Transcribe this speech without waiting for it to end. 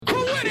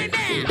Welcome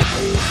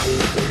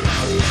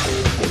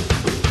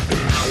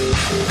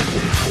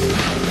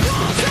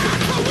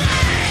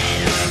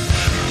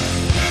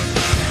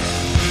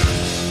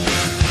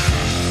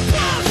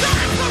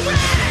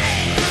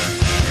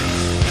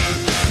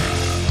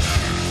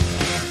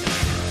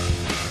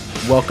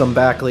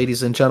back,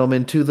 ladies and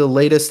gentlemen, to the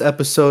latest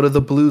episode of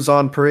the Blues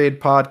on Parade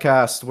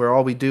podcast, where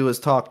all we do is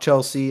talk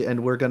Chelsea,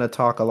 and we're going to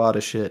talk a lot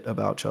of shit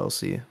about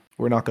Chelsea.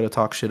 We're not going to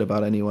talk shit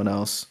about anyone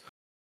else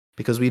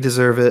because we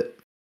deserve it.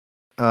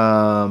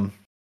 I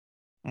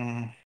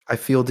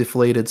feel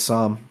deflated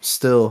some.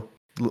 Still,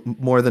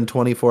 more than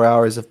 24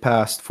 hours have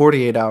passed.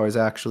 48 hours,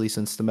 actually,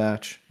 since the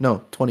match.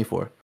 No,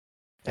 24.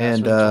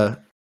 And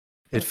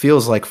it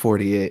feels like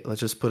 48. Let's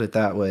just put it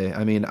that way.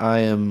 I mean,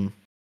 I'm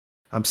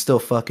still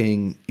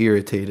fucking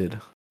irritated.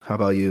 How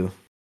about you?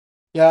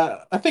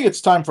 Yeah, I think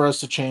it's time for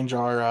us to change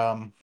our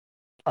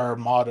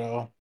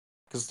motto,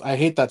 because I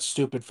hate that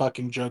stupid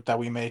fucking joke that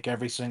we make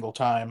every single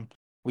time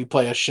we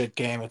play a shit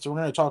game. It's we're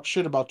gonna talk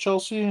shit about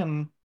Chelsea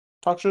and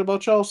talk shit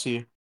about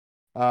Chelsea.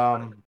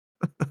 But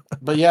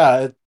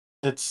yeah,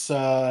 it's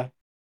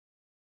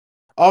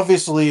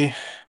obviously,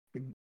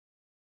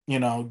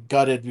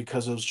 gutted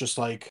because it was just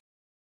like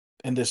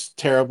in this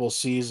terrible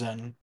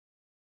season.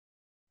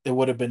 It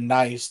would have been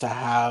nice to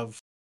have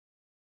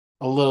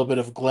a little bit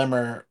of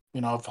glimmer,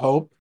 of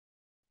hope.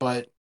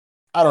 But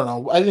I don't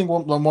know. I think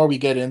the more we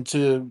get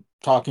into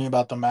talking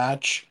about the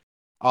match,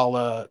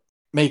 I'll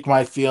make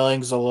my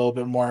feelings a little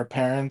bit more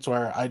apparent.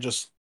 Where I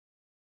just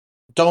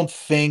don't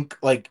think,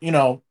 like,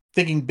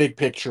 thinking big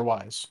picture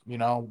wise.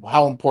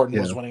 How important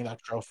was winning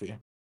that trophy?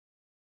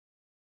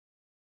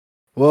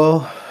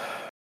 Well,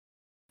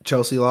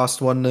 Chelsea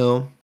lost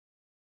 1-0.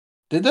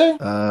 Did they?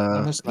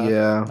 I missed that.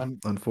 Yeah,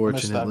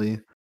 unfortunately.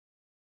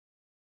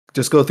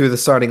 Just go through the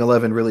starting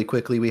 11 really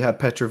quickly. We had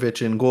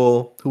Petrovic in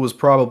goal, who was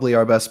probably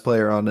our best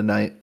player on the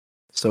night.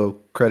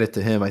 So credit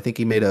to him. I think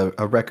he made a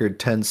record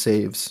 10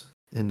 saves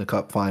in the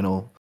cup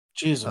final.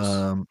 Jesus.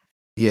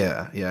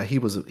 Yeah, he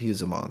was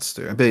a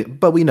monster.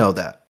 But we know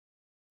that.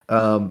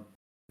 Ben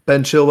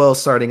Chilwell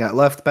starting at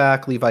left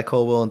back, Levi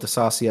Colwill and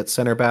Disasi at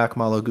center back,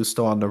 Malo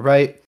Gusto on the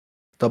right,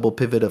 double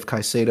pivot of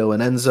Caicedo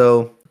and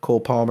Enzo, Cole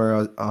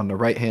Palmer on the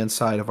right-hand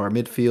side of our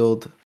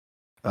midfield,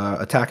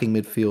 attacking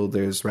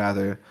midfielders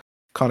rather.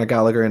 Conor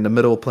Gallagher in the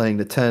middle playing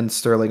the 10,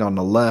 Sterling on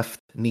the left,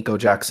 Nico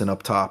Jackson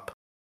up top.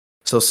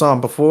 So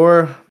Sam,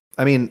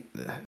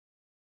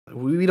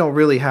 we don't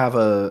really have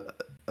a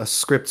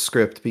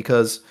script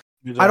because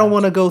I don't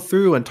want to go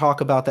through and talk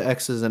about the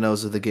X's and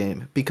O's of the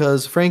game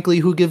because frankly,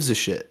 who gives a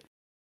shit?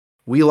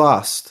 We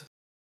lost.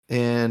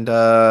 And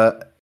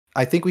I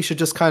think we should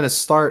just kind of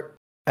start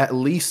at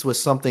least with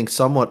something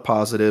somewhat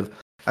positive.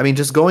 I mean,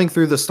 just going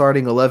through the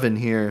starting 11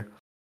 here,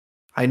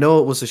 I know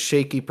it was a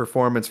shaky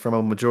performance from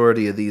a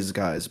majority of these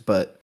guys,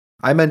 but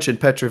I mentioned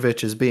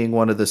Petrovic as being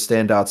one of the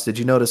standouts. Did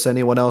you notice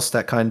anyone else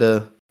that kind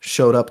of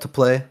showed up to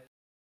play?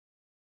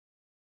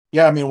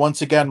 Yeah, I mean,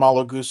 once again,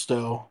 Malo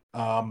Gusto.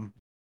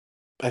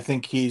 I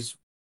think he's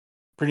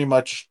pretty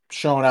much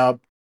shown out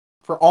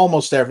for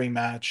almost every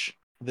match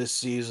this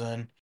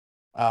season.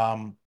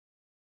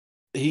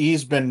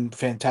 He's been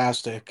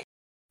fantastic.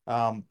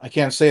 I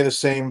can't say the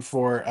same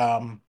for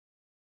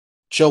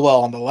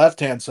Chilwell on the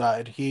left-hand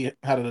side. He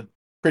had a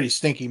pretty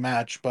stinky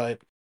match, but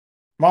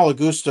Malo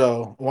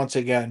Gusto, once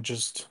again,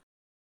 just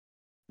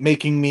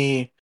making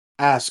me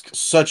ask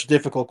such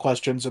difficult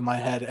questions in my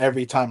head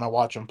every time I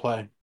watch him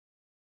play.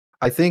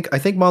 I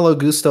think Malo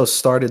Gusto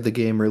started the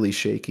game really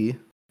shaky.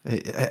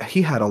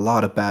 He had a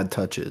lot of bad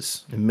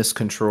touches and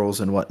miscontrols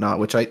and whatnot,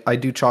 which I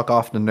do chalk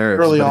off the nerves.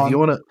 Early on.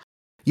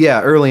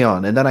 Early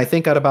on. And then I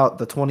think at about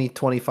the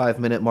 20-25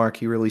 minute mark,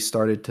 he really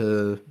started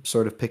to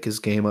sort of pick his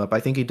game up.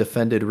 I think he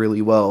defended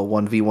really well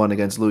 1v1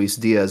 against Luis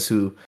Diaz,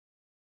 who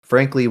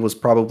frankly was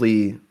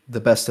probably the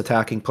best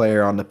attacking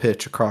player on the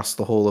pitch across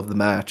the whole of the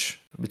match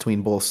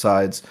between both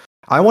sides.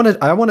 I want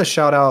to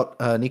shout out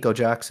Nico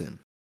Jackson.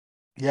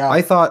 Yeah.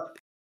 I thought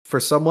for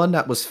someone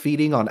that was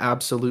feeding on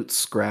absolute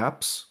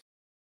scraps,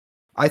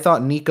 I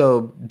thought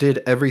Nico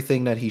did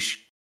everything that he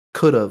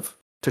could have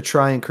to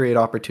try and create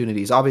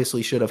opportunities.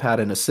 Obviously should have had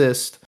an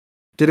assist.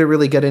 Didn't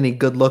really get any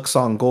good looks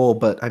on goal,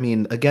 but I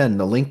mean, again,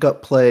 the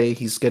link-up play,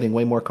 he's getting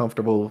way more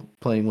comfortable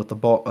playing with the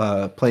ball,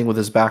 playing with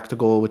his back to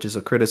goal, which is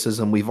a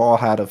criticism we've all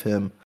had of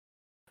him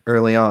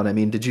early on. I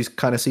mean, did you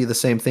kind of see the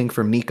same thing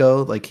from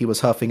Nico? Like he was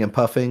huffing and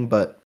puffing,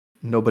 but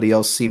nobody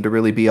else seemed to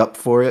really be up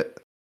for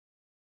it.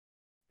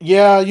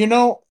 Yeah,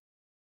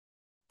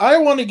 I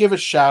want to give a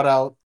shout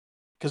out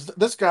because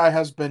this guy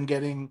has been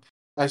getting.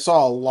 I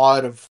saw a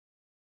lot of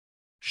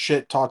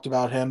shit talked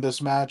about him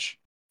this match.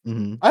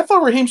 Mm-hmm. I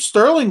thought Raheem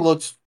Sterling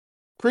looked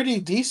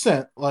pretty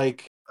decent.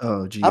 Like,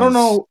 oh, geez. I don't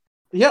know.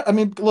 Yeah, I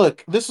mean,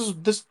 look, this.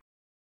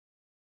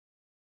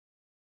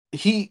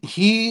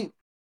 He.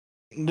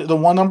 The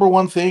number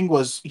one thing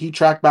was he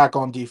tracked back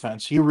on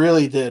defense. He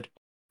really did.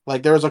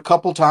 Like, there was a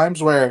couple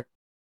times where,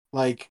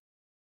 like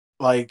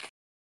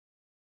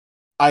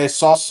I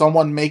saw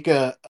someone make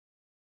an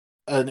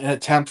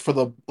attempt for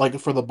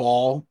the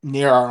ball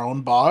near our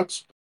own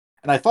box,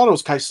 and I thought it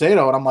was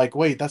Caicedo, and I'm like,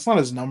 wait, that's not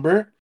his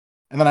number.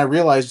 And then I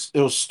realized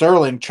it was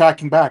Sterling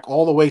tracking back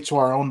all the way to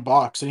our own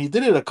box, and he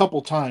did it a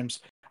couple times.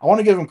 I want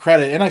to give him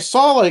credit, and I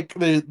saw like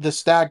the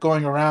stat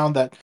going around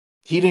that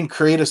he didn't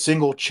create a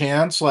single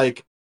chance.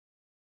 Like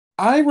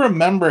I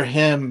remember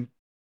him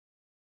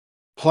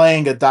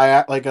playing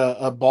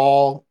a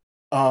ball.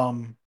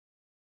 Um,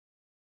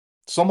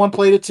 Someone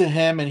played it to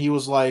him, and he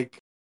was like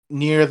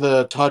near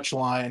the touch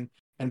line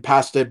and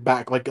passed it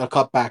back like a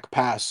cutback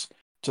pass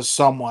to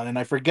someone, and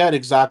I forget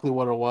exactly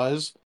what it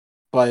was,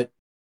 but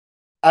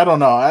I don't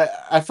know.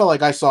 I felt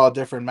like I saw a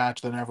different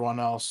match than everyone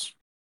else.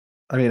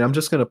 I mean, I'm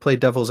just going to play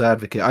devil's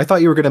advocate. I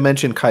thought you were going to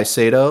mention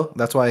Caicedo.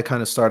 That's why I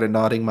kind of started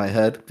nodding my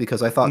head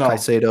because I thought No,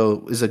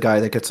 Caicedo is a guy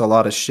that gets a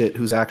lot of shit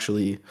who's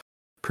actually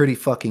pretty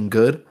fucking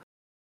good.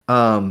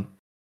 Um,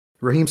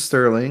 Raheem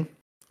Sterling,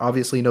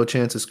 obviously no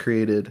chances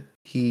created.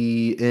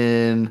 He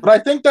in but I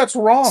think that's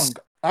wrong.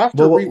 I have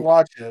to well,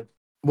 rewatch it.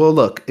 well,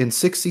 look, in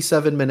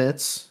 67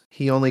 minutes,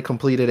 he only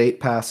completed 8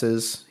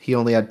 passes. He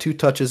only had 2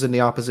 touches in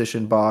the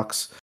opposition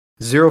box.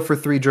 0 for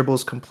 3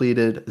 dribbles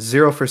completed.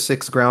 0 for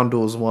 6 ground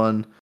duels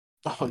won,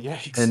 Oh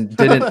yikes! and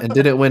The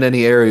didn't win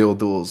any aerial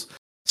duels.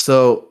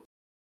 So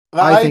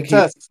I eye think he.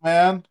 tests,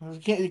 man.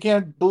 You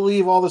can't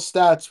believe all the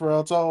stats, bro.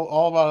 It's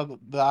all about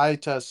the eye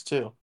test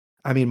too.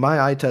 I mean, my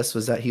eye test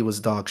was that he was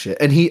dog shit,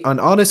 and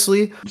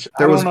honestly, I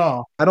there don't was.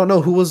 know. I don't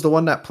know who was the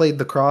one that played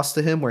the cross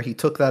to him where he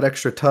took that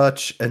extra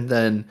touch, and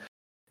then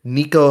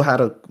Nico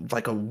had a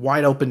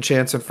wide open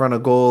chance in front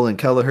of goal, and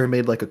Kelleher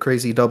made like a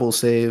crazy double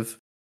save.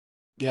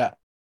 Yeah,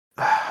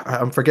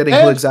 I'm forgetting who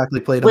and exactly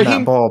played him that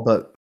Raheem ball,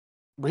 but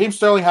Raheem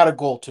Sterling had a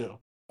goal too.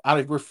 I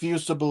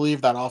refuse to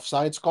believe that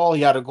offsides call.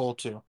 He had a goal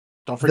too.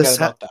 Don't the forget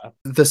sad about that.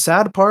 the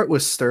sad part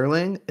with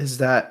Sterling is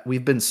that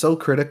we've been so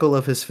critical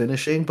of his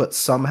finishing, but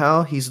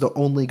somehow he's the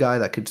only guy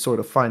that could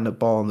sort of find the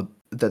ball in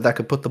that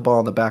could put the ball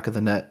in the back of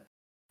the net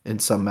in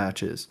some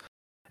matches.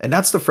 And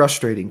that's the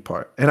frustrating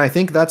part. And I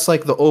think that's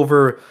like the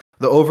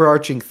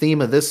overarching theme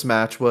of this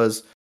match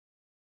was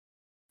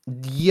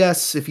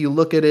yes, if you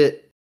look at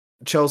it,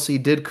 Chelsea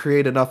did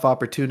create enough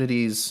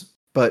opportunities,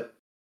 but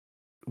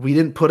we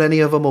didn't put any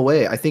of them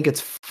away. I think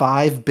it's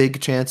 5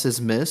 big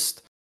chances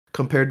missed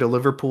compared to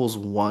Liverpool's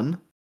 1,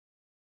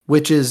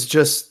 which is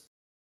just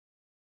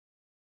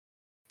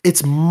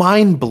it's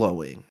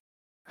mind-blowing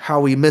how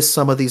we missed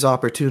some of these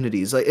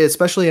opportunities. Like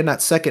especially in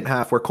that second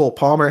half where Cole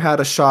Palmer had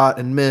a shot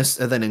and missed,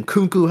 and then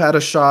Nkunku had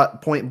a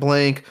shot point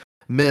blank,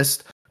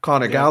 missed.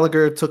 Conor Yeah.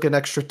 Gallagher took an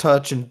extra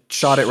touch and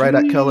shot it right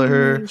at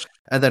Kelleher. Sheesh.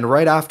 And then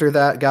right after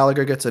that,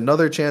 Gallagher gets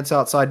another chance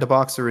outside the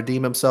box to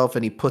redeem himself,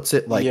 and he puts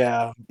it like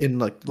Yeah. in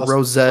like Let's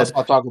rosette.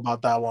 not talk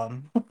about that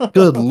one.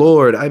 Good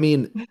lord! I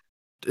mean,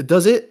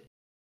 does it?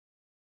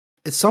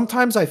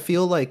 Sometimes I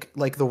feel like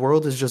the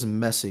world is just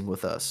messing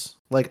with us.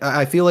 Like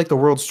I feel like the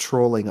world's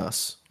trolling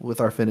us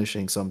with our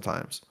finishing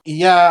sometimes.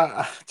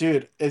 Yeah,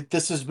 dude,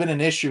 this has been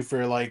an issue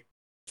for like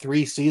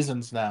 3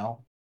 seasons now,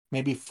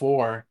 maybe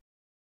four.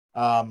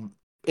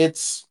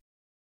 It's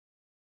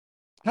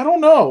I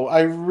don't know.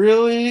 I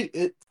really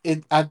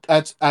it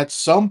at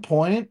some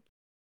point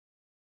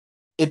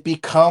it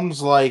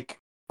becomes like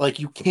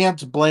you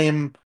can't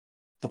blame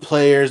the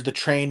players, the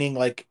training,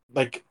 like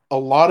a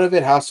lot of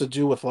it has to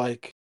do with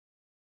like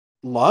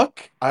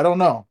luck. I don't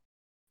know.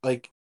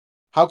 Like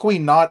how can we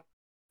not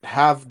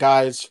have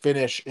guys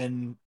finish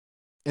in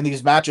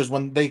these matches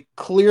when they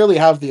clearly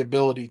have the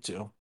ability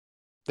to?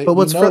 But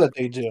We know that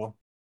they do.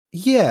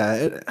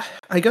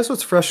 I guess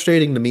what's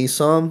frustrating to me,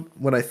 Sam,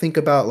 when I think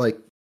about like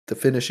the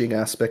finishing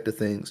aspect of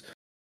things,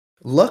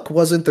 luck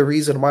wasn't the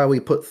reason why we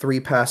put 3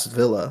 past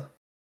Villa.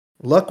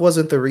 Luck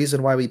wasn't the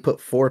reason why we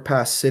put 4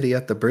 past City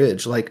at the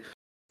bridge. Like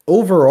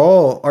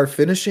overall, our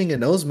finishing in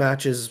those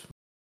matches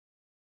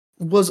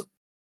was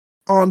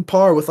on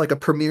par with like a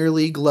Premier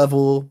League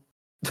level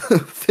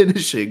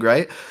finishing,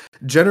 right?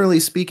 Generally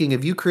speaking,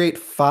 if you create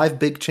 5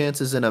 big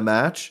chances in a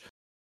match,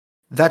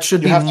 that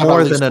should You be have to have at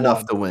more than least enough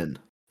one. to win.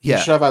 You Yeah.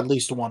 should have at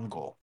least one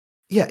goal.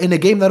 Yeah, in a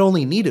game that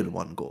only needed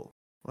 1 goal.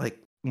 Like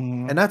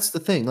Hmm. and that's the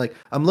thing. Like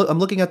I'm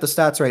looking at the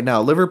stats right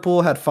now.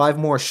 Liverpool had 5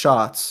 more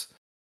shots,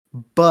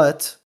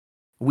 but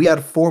we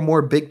had 4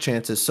 more big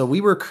chances. So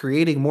we were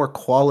creating more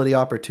quality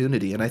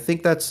opportunity. And I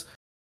think that's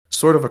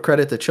sort of a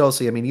credit to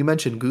Chelsea. I mean, you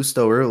mentioned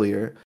Gusto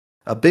earlier.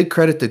 A big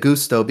credit to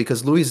Gusto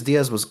because Luis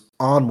Diaz was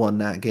on one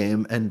that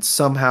game, and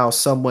somehow,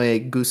 some way,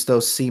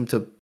 Gusto seemed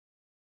to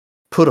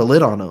put a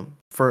lid on him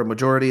for a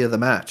majority of the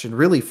match and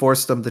really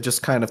forced them to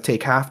just kind of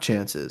take half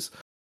chances.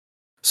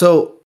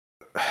 So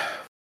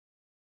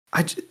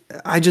I,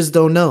 I just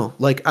don't know.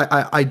 Like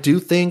I do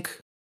think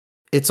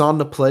it's on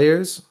the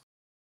players.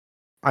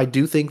 I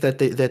do think that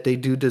they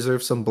do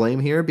deserve some blame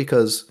here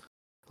because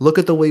look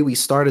at the way we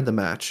started the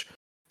match.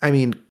 I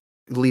mean,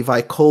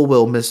 Levi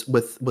Colwill missed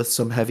with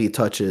some heavy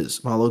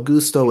touches. Malo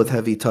Gusto with Hmm.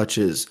 heavy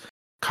touches.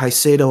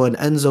 Caicedo and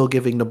Enzo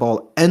giving the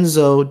ball.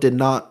 Enzo did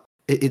not.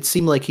 It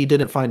seemed like he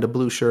didn't find a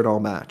blue shirt all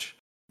match.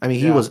 I mean,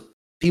 Yeah.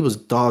 he was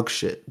dog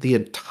shit the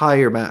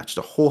entire match,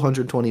 the whole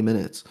 120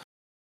 minutes.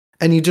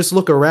 And you just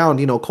look around,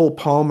 Cole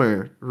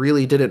Palmer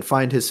really didn't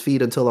find his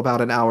feet until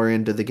about an hour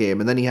into the game.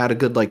 And then he had a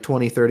good like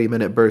 20,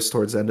 30-minute burst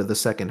towards the end of the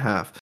second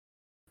half.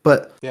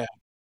 But Yeah.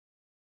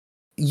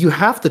 you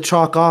have to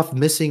chalk off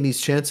missing these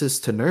chances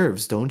to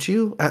nerves, don't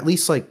you? At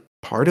least like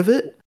part of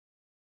it?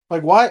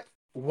 Like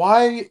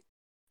why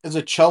is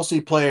a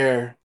Chelsea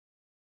player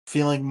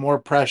feeling more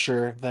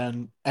pressure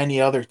than any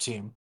other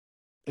team?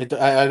 I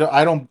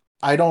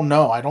don't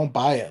know. I don't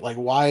buy it. Like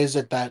why is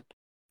it that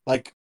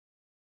like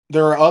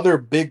there are other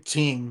big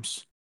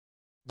teams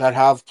that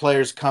have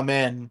players come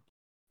in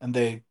and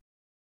they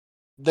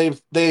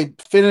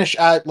finish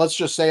at, let's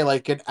just say,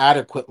 like an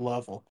adequate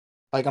level.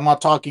 Like I'm not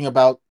talking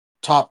about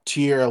top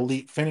tier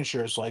elite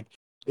finishers. Like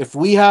if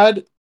we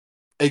had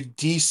a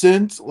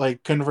decent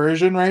like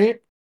conversion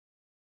rate,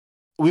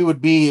 we would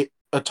be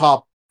a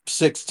top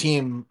 6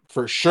 team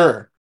for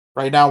sure.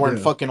 Right now we're in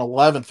Yeah. fucking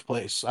 11th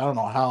place. I don't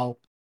know how.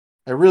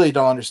 I really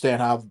don't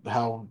understand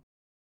how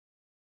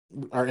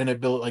our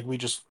inability, like we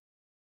just,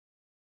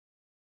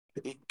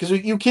 because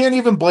you can't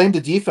even blame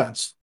the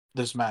defense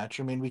this match.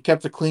 I mean, we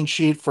kept a clean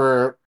sheet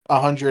for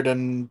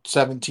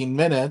 117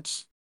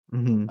 minutes,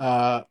 Hmm.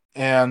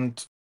 and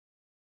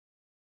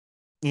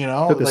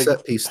Took a like,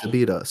 set piece to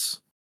beat us.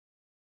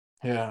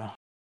 yeah.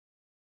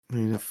 I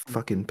mean, it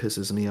fucking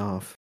pisses me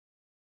off.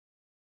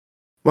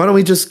 Why don't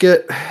we just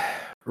get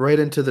right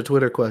into the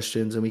Twitter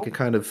questions and we can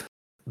kind of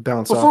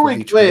bounce off of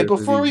each other through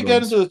Before these we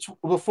get ones. into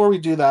before we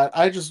do that,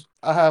 I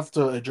have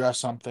to address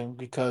something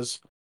because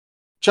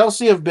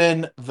Chelsea have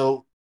been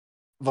the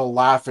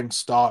laughing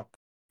stock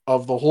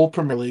of the whole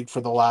Premier League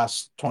for the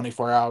last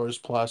 24 hours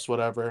plus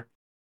whatever.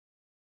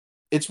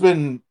 It's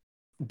been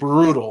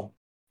brutal,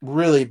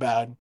 really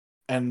bad,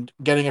 and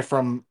getting it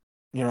from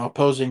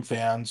opposing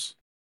fans.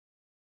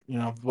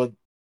 What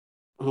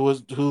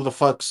who the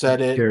fuck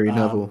said it? Gary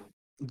Neville,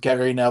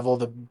 Gary Neville,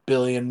 the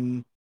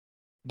billion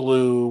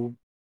blue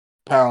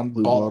pound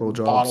blue bottle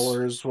jobs.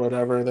 bottlers,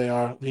 whatever they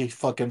are. He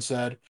fucking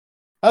said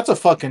that's a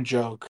fucking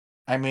joke.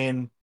 I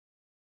mean,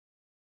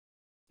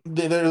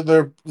 there's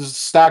a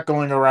stat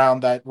going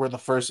around that we're the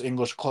first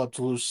English club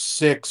to lose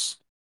 6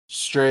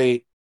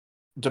 straight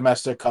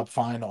domestic cup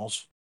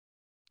finals.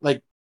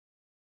 Like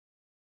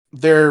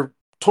they're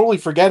totally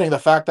forgetting the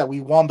fact that we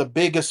won the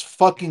biggest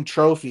fucking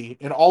trophy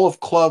in all of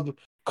club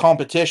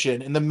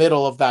competition in the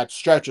middle of that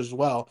stretch as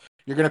well.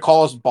 You're gonna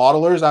call us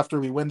bottlers after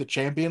we win the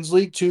Champions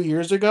League 2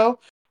 years ago?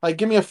 Like,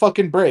 give me a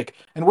fucking break.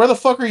 And where the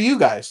fuck are you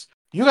guys?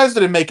 You guys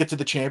didn't make it to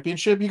the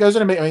championship. You guys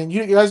didn't make. I mean,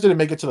 you guys didn't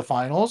make it to the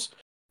finals.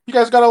 You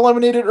guys got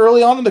eliminated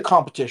early on in the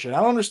competition. I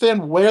don't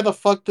understand where the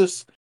fuck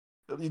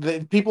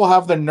people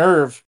have the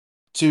nerve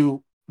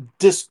to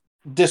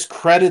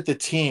discredit the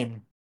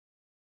team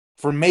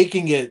for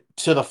making it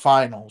to the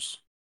finals.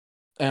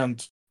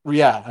 And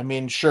yeah, I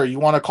mean, sure, you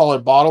want to call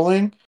it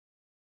bottling.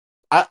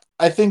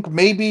 I think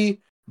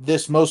maybe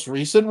this most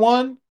recent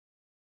one,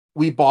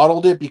 we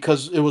bottled it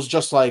because it was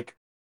just like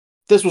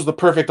this was the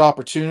perfect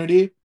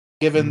opportunity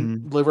given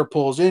Hmm.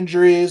 Liverpool's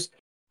injuries,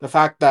 the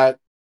fact that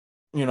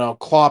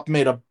Klopp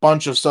made a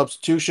bunch of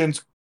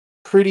substitutions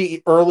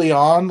pretty early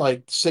on,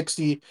 like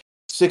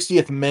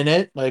 60th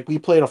minute. Like we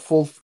played a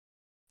full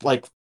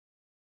like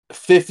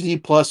 50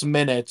 plus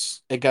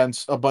minutes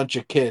against a bunch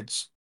of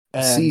kids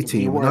A C and we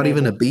team, weren't not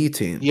even a able, B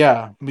team.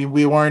 yeah,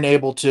 we weren't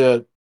able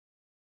to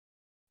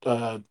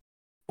uh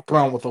come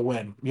out with a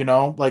win,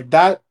 like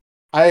that.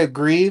 I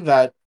agree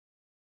that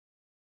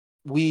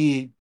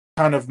we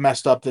kind of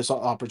messed up this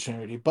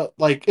opportunity, but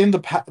like in the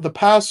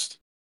past,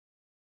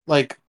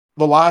 like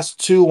the last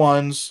 2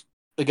 ones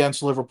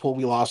against Liverpool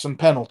we lost in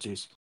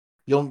penalties.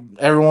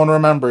 Everyone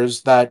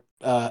remembers that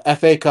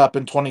FA Cup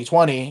in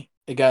 2020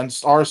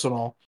 against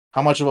Arsenal,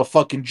 how much of a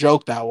fucking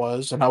joke that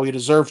was and how we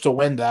deserved to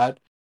win that,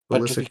 but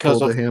just Pulisic because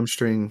pulled a of,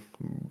 hamstring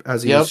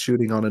as he was yep.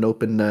 shooting on an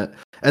open net.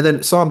 And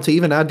then, Sam, to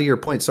even add to your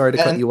point, sorry to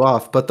cut And you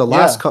off, but the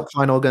last yeah. cup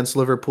final against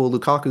Liverpool,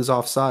 Lukaku's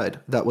offside.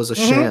 That was a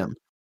Mm-hmm. sham.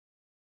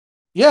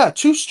 Yeah,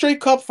 2 straight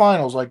cup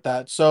finals like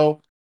that.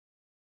 So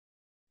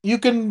you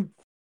can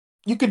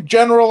you could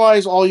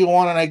generalize all you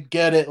want, and I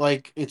get it.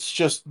 Like it's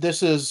just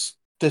this is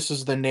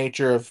the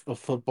nature of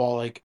football.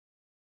 Like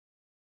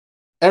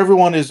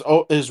everyone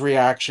is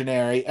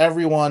reactionary.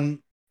 Everyone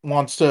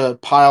wants to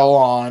pile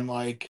on.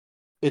 Like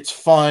it's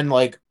fun.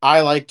 Like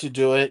I like to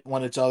do it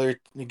when it's other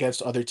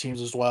against other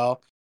teams as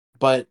well.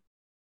 But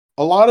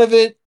a lot of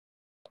it,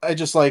 I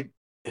just like.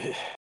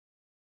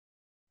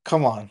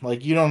 Come on,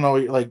 like you don't know.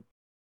 Like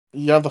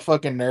you have the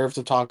fucking nerve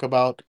to talk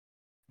about.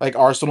 Like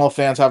Arsenal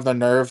fans have the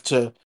nerve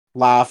to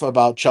laugh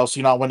about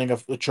Chelsea not winning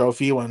a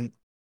trophy when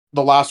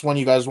the last one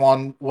you guys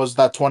won was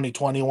that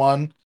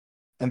 2021,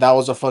 and that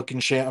was a fucking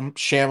sham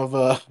of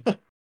a I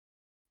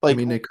like.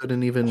 mean, they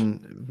couldn't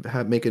even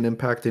make an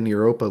impact in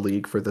Europa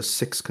League for the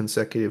 6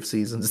 consecutive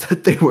seasons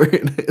that they were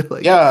in it.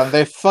 Like, Yeah,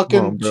 they come on,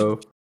 fucking bro.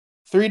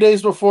 3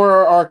 days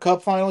before our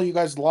cup final, you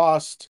guys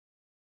lost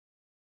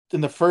in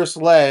the first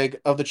leg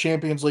of the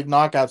Champions League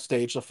knockout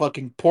stage to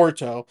fucking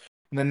Porto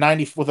in the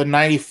 90 with a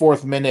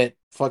 94th minute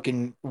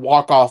fucking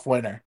walk off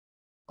winner.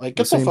 Like,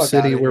 The get the same fuck out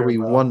city of where here, we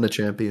bro. won the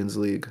Champions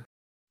League.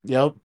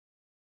 Yep.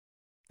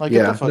 Like,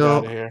 get the Yeah, fuck out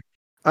of no, here.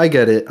 I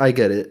get it. I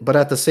get it. But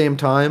at the same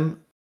time,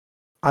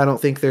 I don't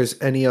think there's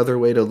any other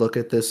way to look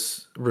at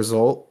this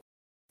result.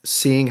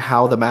 Seeing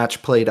how the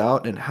match played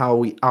out and how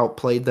we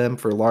outplayed them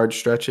for large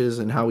stretches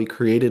and how we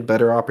created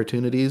better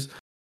opportunities,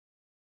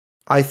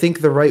 I think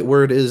the right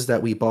word is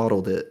that we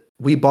bottled it.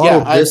 We Yeah,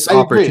 bottled this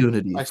I agree.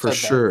 opportunity I for said that.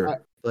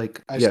 sure.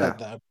 Like, I yeah, said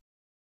that.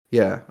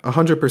 yeah,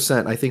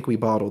 100%. I think we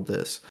bottled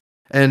this.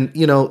 And,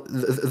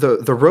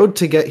 the road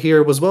to get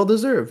here was well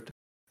deserved.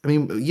 I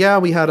mean, yeah,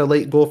 we had a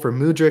late goal for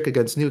Mudryk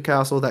against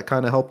Newcastle that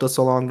kind of helped us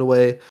along the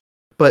way.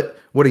 But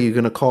what are you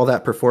going to call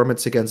that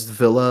performance against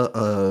Villa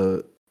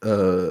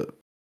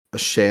a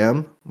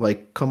sham?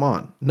 Like, come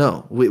on.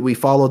 No, we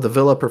followed the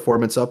Villa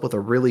performance up with a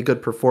really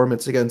good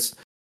performance against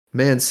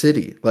Man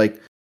City.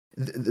 Like,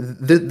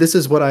 this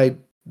is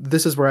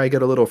this is where I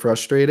get a little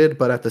frustrated,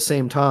 but at the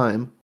same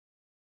time,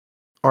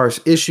 our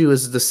issue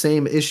is the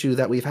same issue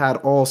that we've had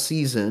all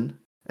season,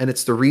 and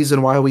it's the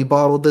reason why we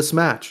bottled this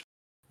match.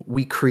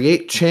 We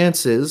create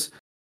chances,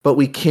 but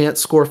we can't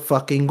score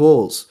fucking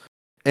goals.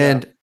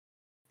 Yeah.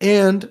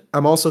 And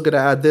I'm also going to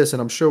add this,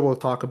 and I'm sure we'll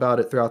talk about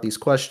it throughout these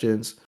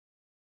questions.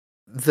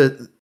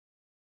 The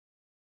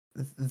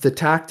the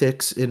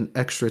tactics in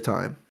extra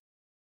time.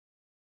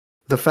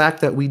 The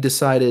fact that we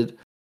decided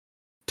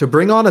to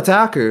bring on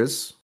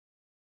attackers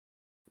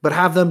but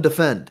have them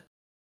defend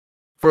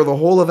for the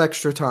whole of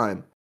extra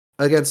time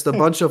against a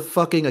bunch of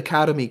fucking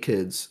academy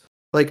kids.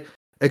 Like,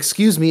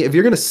 excuse me, if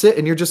you're going to sit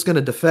and you're just going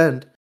to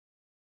defend,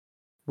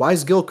 why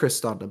is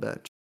Gilchrist on the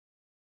bench?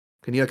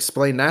 Can you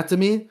explain that to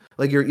me?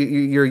 Like,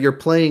 you're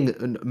playing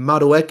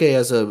Madueke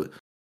as a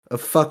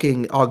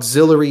fucking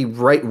auxiliary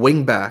right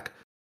wing back.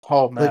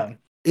 Oh Like, man.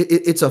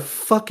 it's a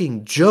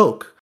fucking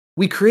joke.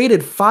 We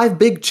created 5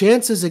 big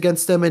chances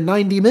against them in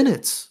 90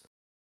 minutes.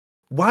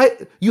 Why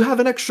you have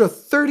an extra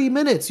 30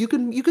 minutes? You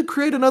could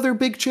create another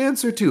big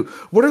chance or two.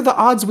 What are the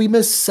odds we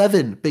miss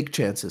 7 big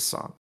chances,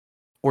 Sam?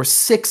 Or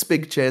 6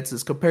 big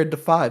chances compared to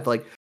 5?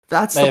 Like,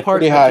 that's the Pretty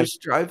part that high.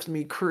 just drives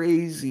me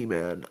crazy,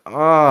 man.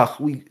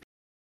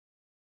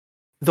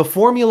 The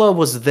formula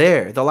was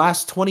there. The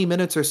last 20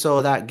 minutes or so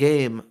of that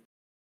game,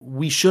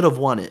 we should have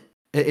won it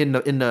in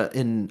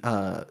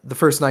the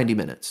first 90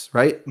 minutes,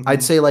 right? I'd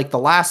Hmm. say like the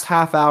last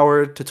half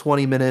hour to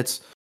 20 minutes,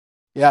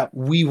 Yeah.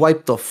 we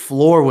wiped the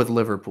floor with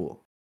Liverpool.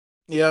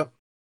 Yeah.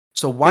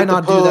 So why Hit the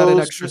not do that in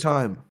post. extra Just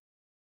time?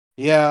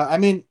 yeah. I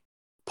mean,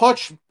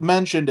 Poch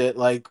mentioned it.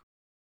 Like,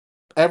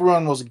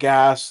 everyone was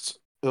gassed.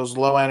 It was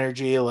low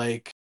energy.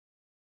 Like,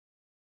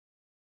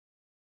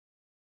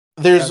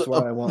 That's why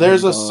I want him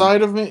there's a gone.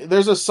 side of me.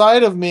 There's a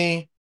side of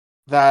me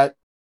that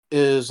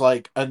is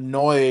like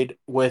annoyed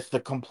with the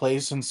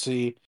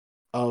complacency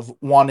of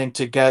wanting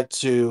to get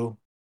to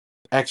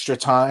extra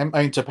time.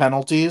 I mean, to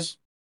penalties.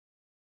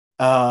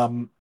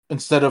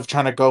 Instead of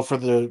trying to go for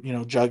the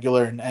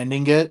jugular and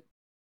ending it.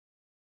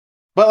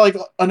 But like,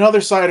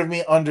 another side of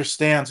me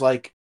understands.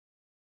 Like,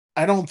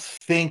 I don't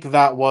think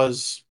that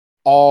was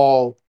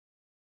all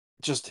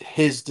just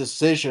his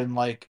decision.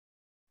 Like,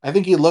 I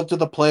think he looked at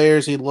the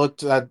players, he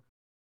looked at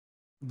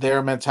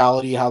their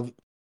mentality, how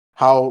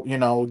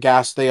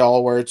gassed they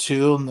all were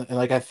too, and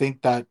like, I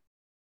think that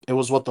it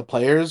was what the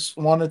players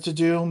wanted to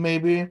do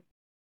maybe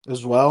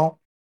as well.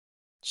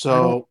 I don't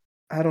So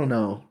I don't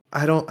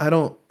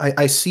know.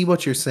 I see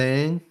what you're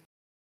saying,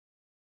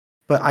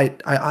 but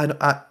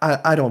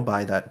I don't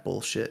buy that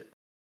bullshit.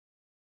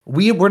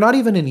 We're not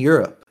even in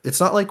Europe. It's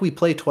not like we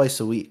play twice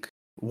a week.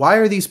 Why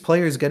are these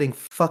players getting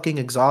fucking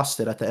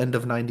exhausted at the end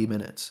of 90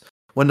 minutes?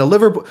 When the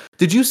Liverpool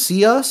Did you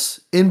see us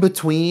in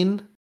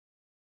between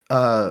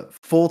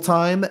full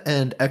time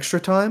and extra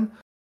time?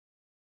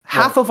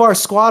 Half what? of our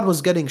squad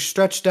was getting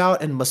stretched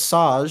out and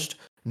massaged.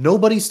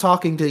 Nobody's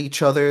talking to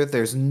each other.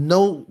 There's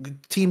no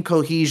team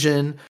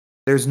cohesion.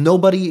 There's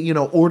nobody,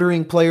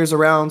 ordering players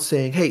around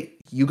saying, hey,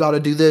 you got to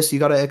do this. You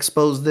got to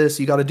expose this.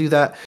 You got to do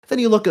that. Then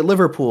you look at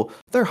Liverpool.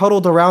 They're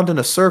huddled around in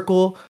a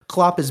circle.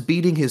 Klopp is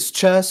beating his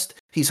chest.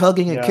 He's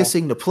hugging and Yeah,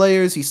 kissing the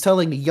players. He's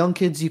telling the young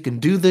kids, you can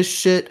do this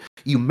shit.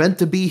 You meant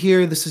to be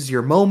here. This is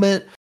your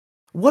moment.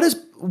 What's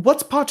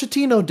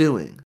Pochettino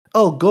doing?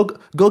 Oh,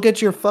 go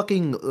get your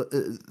fucking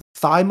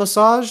thigh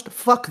massaged?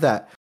 Fuck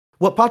that.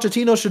 What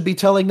Pochettino should be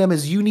telling them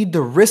is you need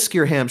to risk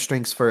your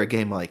hamstrings for a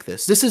game like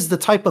this. This is the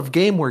type of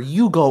game where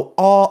you go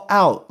all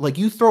out. Like,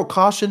 you throw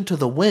caution to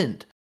the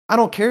wind. I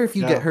don't care if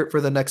you get yeah, hurt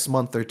for the next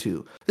month or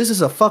two. This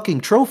is a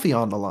fucking trophy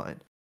on the line.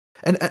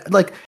 And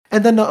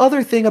then the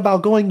other thing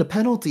about going to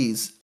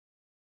penalties,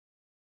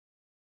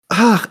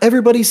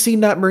 everybody's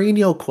seen that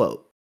Mourinho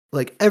quote.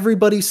 Like,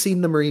 everybody's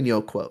seen the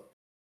Mourinho quote.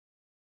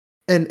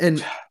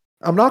 And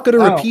I'm not going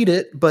to I don't. repeat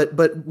it, but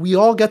we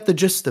all get the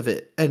gist of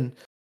it. And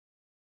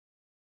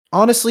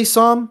honestly,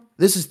 Sam,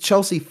 this is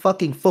Chelsea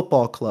fucking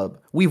football club.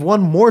 We've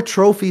won more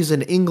trophies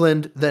in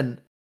England than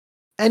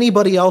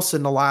anybody else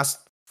in the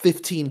last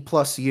 15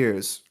 plus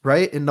years,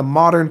 right? In the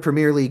modern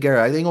Premier League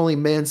era. I think only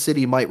Man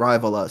City might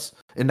rival us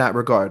in that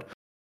regard.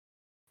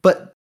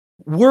 But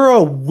we're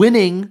a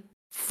winning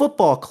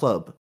football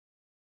club.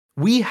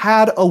 We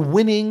had a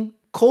winning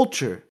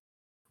culture.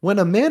 When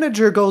a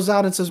manager goes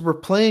out and says we're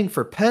playing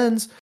for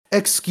pens,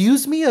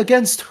 Excuse me,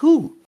 against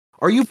who?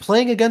 Are you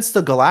playing against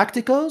the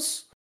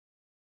Galacticos?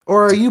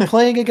 Or are you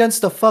playing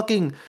against a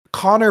fucking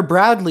Connor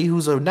Bradley,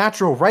 who's a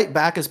natural right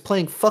back, is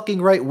playing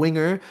fucking right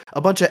winger?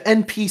 A bunch of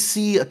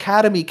NPC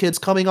Academy kids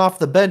coming off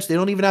the bench. They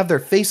don't even have their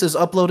faces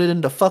uploaded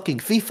into fucking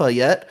FIFA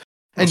yet.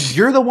 And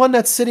you're the one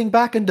that's sitting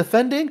back and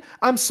defending?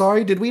 I'm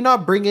sorry, did we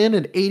not bring in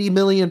an 80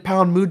 million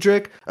pound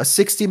Mudryk, a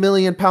 60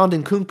 million pound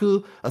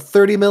Nkunku, a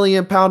 30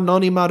 million pound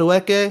Noni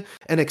Madueke,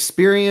 an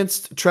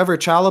experienced Trevor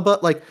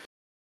Chalobah? Like,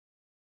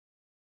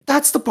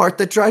 that's the part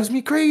that drives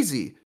me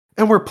crazy.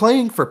 And we're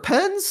playing for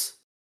pens?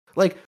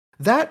 Like,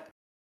 that,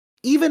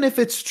 even if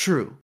it's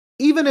true,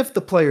 even if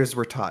the players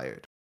were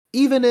tired,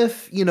 even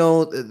if, you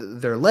know,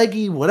 they're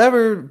leggy,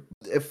 whatever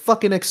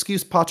fucking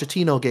excuse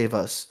Pochettino gave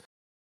us,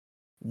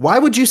 why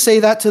would you say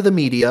that to the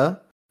media?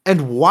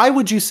 And why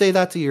would you say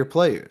that to your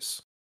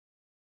players?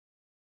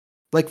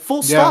 Like,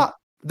 full Yeah. stop.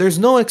 There's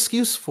no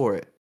excuse for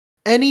it.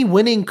 Any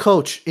winning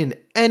coach in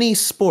any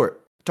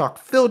sport, talk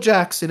Phil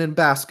Jackson in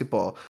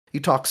basketball, you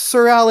talk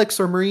Sir Alex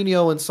or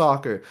Mourinho in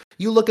soccer,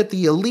 you look at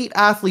the elite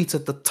athletes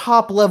at the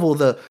top level,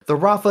 the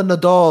Rafa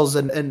Nadals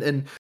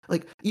and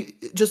like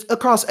just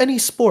across any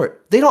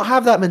sport, they don't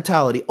have that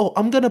mentality. Oh,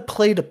 I'm gonna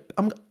play to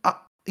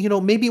you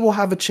know, maybe we'll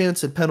have a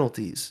chance at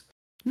penalties.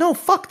 No,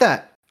 fuck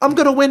that. I'm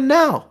gonna win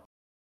now.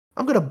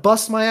 I'm gonna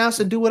bust my ass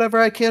and do whatever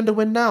I can to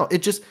win now.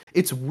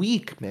 It's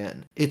weak,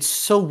 man. It's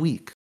so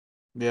weak.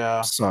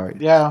 Yeah. Sorry.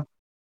 Yeah.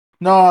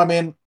 No, I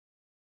mean,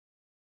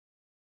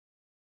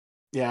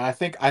 yeah, I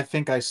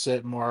think I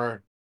sit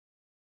more.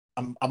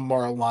 I'm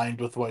more aligned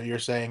with what you're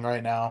saying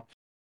right now,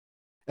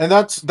 and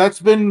that's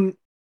been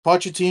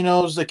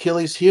Pochettino's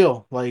Achilles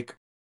heel. Like,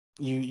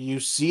 you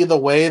see the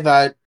way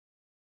that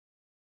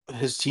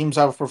his teams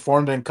have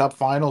performed in cup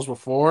finals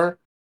before.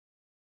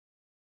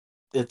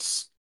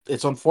 It's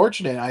it's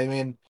unfortunate. I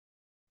mean,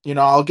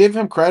 I'll give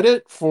him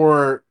credit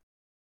for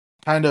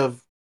kind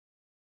of.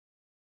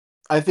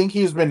 I think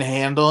he's been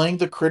handling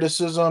the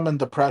criticism and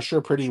the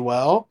pressure pretty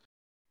well,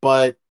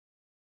 but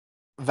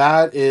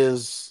that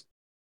is,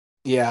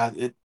 yeah,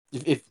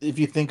 if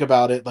you think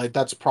about it, like,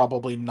 that's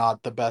probably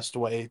not the best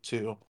way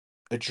to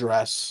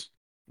address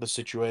the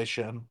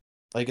situation.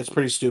 Like, it's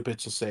pretty stupid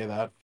to say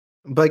that.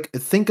 Like,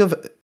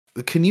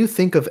 can you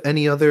think of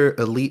any other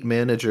elite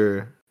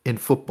manager in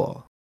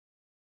football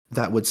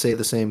that would say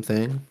the same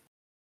thing?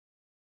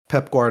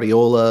 Pep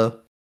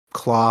Guardiola,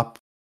 Klopp,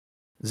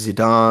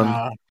 Zidane,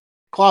 Nah,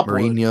 Klopp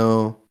would.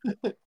 Mourinho,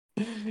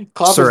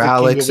 Klopp is Sir the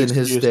king Alex of in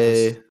his excuses.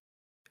 day,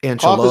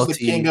 Klopp is the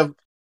king Ancelotti. of.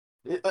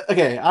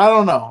 Okay, I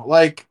don't know.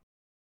 Like,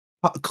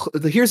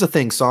 Here's the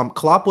thing, Sam.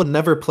 Klopp would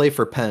never play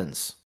for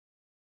Pens.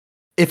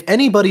 If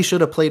anybody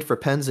should have played for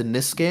Pens in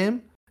this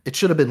game, it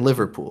should have been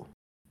Liverpool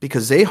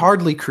because they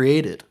hardly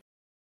created.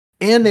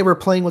 And they were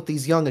playing with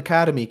these young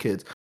academy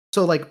kids.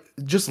 So, like,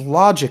 just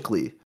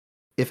logically,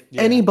 if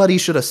yeah, anybody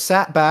should have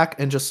sat back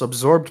and just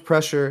absorbed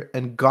pressure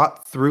and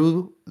got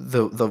through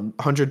the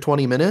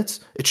 120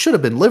 minutes, it should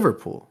have been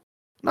Liverpool,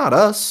 not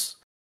us.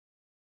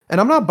 And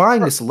I'm not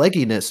buying this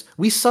legginess.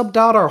 We subbed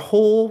out our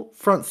whole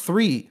front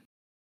three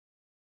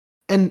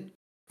and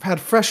had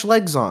fresh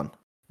legs on.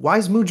 Why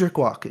is Mudryk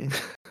walking?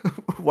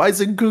 Why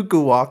is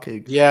Nkunku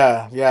walking?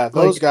 yeah.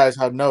 Those Like, guys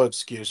have no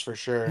excuse for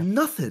sure.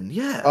 nothing.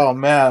 Yeah. Oh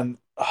man,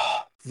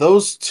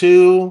 those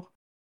two.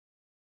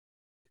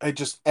 I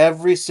just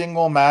every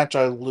single match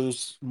I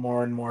lose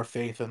more and more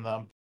faith in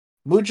them.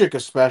 Mudryk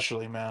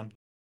especially, man.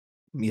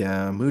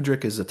 Yeah,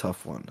 Mudryk is a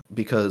tough one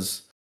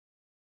because,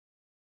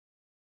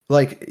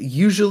 like,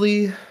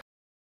 usually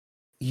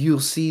you'll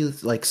see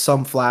like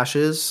some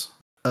flashes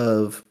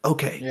of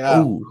okay, Yeah,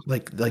 oh,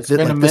 like it's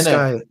that, been a like this minute.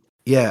 guy,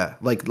 yeah,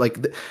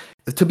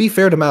 to be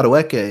fair to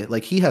Madueke,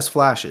 like he has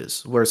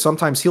flashes where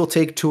sometimes he'll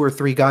take two or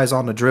three guys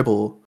on the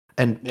dribble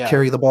and Yeah,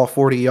 carry the ball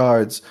 40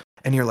 yards,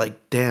 and you're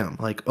like, damn,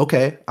 like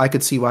okay, I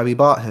could see why we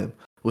bought him.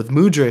 With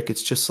Mudryk,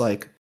 it's just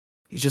like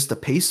he's just a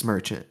pace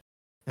merchant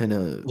and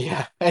a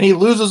yeah, and he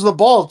loses the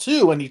ball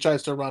too when he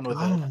tries to run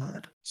with it.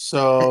 god.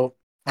 So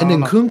I And don't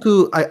know.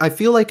 Nkunku, I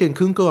feel like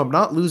Nkunku, I'm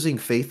not losing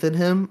faith in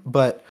him,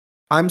 but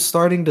I'm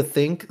starting to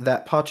think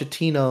that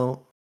Pochettino,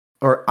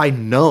 or I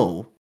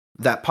know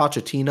that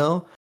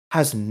Pochettino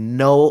has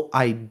no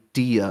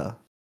idea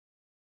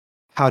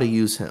how to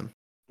use him.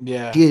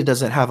 Yeah, He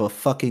doesn't have a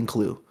fucking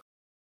clue.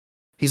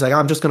 He's like,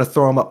 I'm just gonna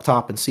throw him up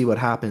top and see what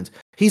happens.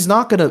 He's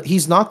not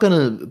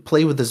gonna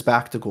play with his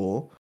back to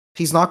goal.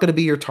 He's not gonna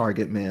be your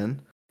target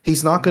man.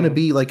 He's not gonna hmm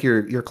be like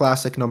your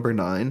classic number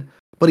nine.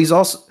 But he's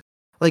also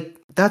like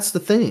that's the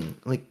thing.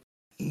 Like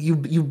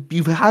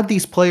you've had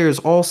these players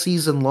all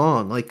season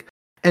long. Like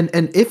and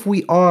if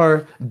we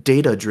are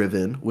data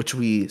driven, which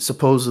we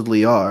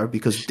supposedly are,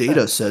 because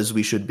data says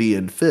we should be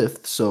in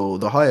fifth, so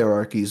the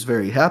hierarchy is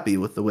very happy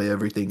with the way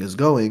everything is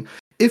going.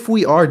 If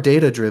we are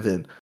data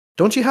driven,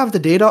 don't you have the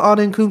data on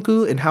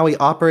Nkunku and how he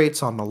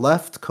operates on the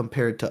left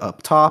compared to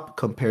up top,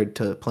 compared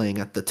to playing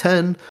at the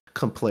 10,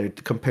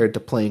 compared to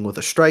playing with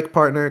a strike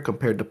partner,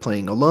 compared to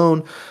playing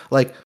alone?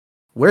 Like,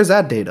 where's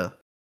that data?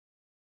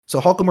 So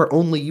how come we're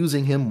only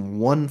using him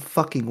one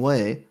fucking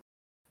way?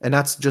 And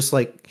that's just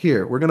like,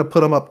 here, we're going to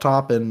put him up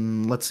top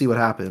and let's see what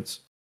happens.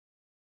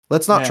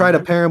 Let's not try Man,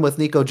 to pair him with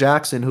Nico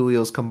Jackson, who he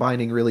was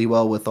combining really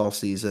well with all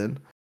season.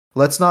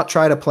 Let's not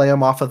try to play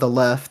him off of the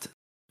left,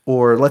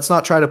 or let's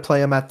not try to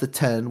play him at the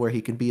 10 where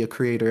he can be a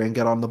creator and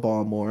get on the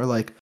ball more.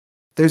 Like,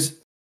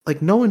 there's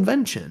like no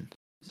invention.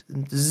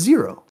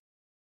 Zero.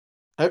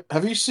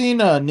 have you seen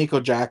Nico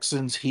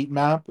Jackson's heat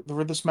map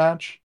for this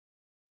match?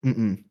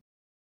 Mm-mm.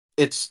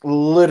 It's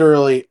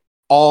literally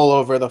all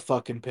over the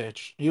fucking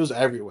pitch. He was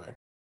everywhere.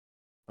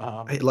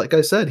 Like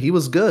I said, he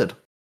was good.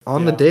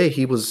 On the Yeah. day,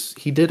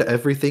 he did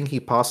everything he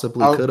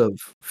possibly I could have,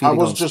 I feeding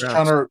was on just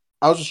trying scraps. to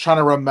I was just trying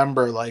to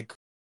remember like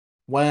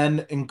when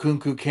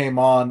Nkunku came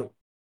on,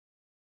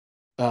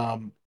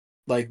 um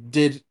like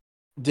did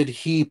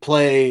he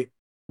play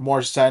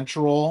more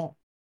central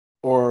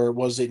or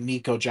was it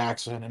Nico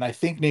Jackson? And I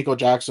think Nico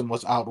Jackson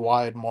was out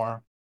wide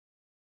more.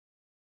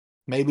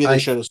 Maybe they I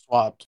should have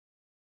swapped.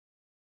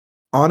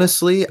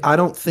 Honestly, I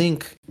don't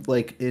think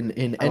like in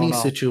I don't any know.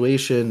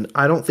 situation,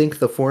 I don't think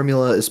the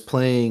formula is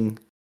playing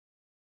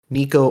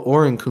Nico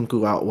or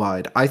Nkunku out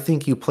wide. I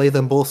think you play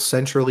them both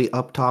centrally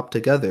up top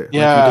together,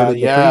 like you did Yeah, in the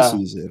yeah,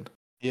 preseason.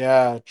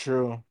 yeah,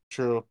 true,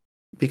 true.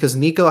 Because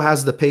Nico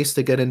has the pace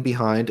to get in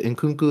behind, and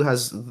Nkunku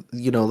has,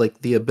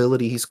 like the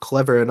ability. He's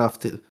clever enough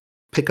to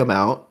pick him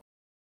out.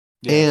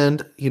 Yeah,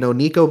 And,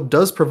 Nico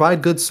does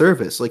provide good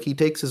service. Like he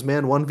takes his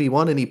man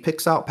 1v1 and he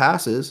picks out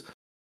passes.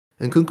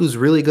 And Kunku's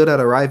really good at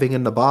arriving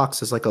in the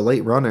box as like a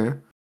late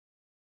runner.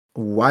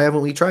 Why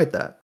haven't we tried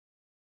that?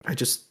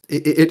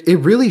 It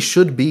really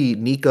should be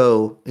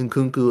Nico and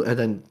Kunku and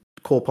then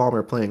Cole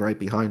Palmer playing right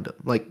behind him.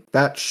 Like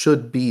that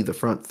should be the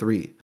front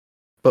three.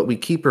 But we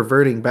keep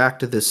reverting back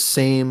to this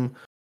same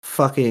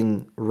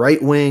fucking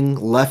right wing,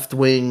 left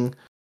wing,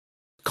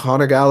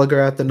 Conor Gallagher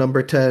at the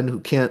number 10 who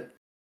can't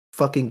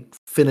fucking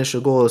finish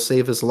a goal to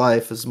save his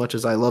life as much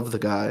as I love the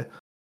guy.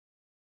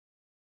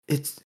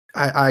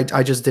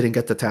 I just didn't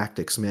get the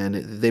tactics,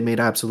 man. They made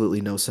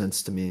absolutely no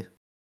sense to me.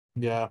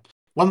 yeah.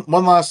 One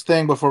last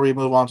thing before we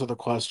move on to the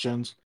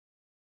questions.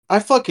 I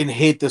fucking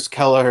hate this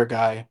Kelleher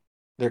guy,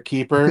 their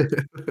keeper.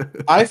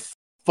 I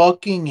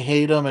fucking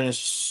hate him and his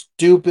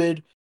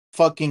stupid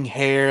fucking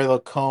hair, the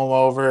comb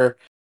over.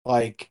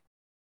 Like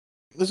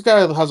this guy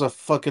has a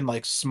fucking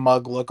like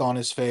smug look on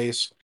his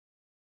face.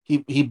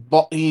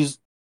 He's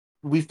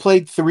we've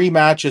played 3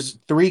 matches,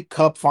 3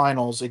 cup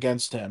finals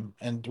against him,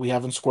 and we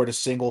haven't scored a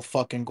single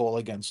fucking goal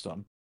against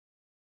him.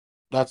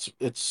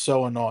 It's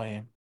so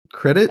annoying. I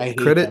credit hate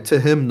credit him. to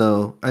him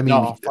though. I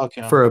No, mean, fuck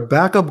for him. a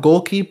backup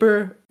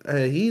goalkeeper,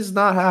 he's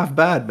not half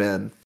bad,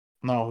 man.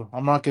 No,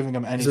 I'm not giving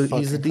him any He's a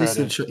fucking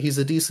decent credit. he's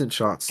a decent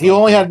shot He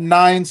only stopper. had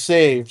 9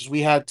 saves.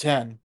 We had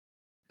 10.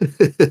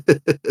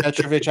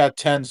 Petrovic had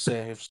 10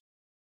 saves.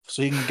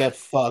 So he can get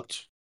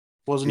fucked.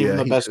 Wasn't even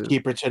Yeah, the best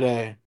keeper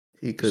today.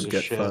 he Piece could of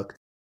get shit. fucked.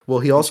 Well,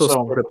 he He's also so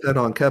scored a pen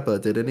on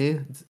Kepa, didn't he?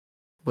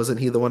 Wasn't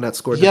he the one that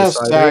scored the Yes,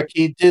 decider? Zach,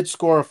 he did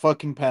score a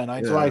fucking pen.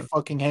 That's why I Yeah,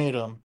 fucking hate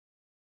him.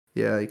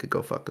 yeah, he could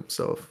go fuck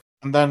himself.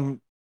 And then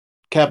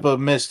Kepa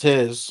missed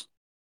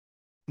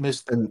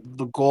And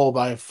the goal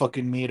by a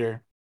fucking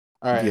meter.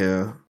 All right,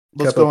 yeah,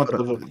 let's Kepa go into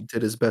the.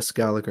 did his best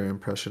Gallagher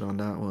impression on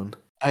that one.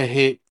 I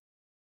hate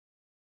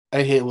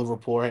I hate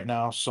Liverpool right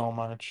now so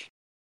much.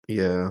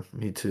 Yeah,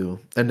 me too.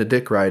 And the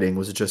dick riding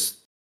was just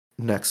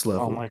next Oh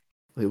level. my,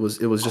 It was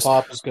just,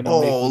 Klopp is gonna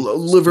make oh, me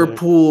sick.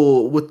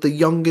 Liverpool with the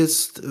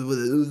youngest,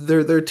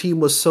 their team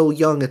was so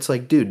young. It's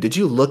like, dude, did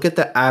you look at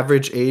the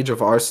average age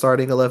of our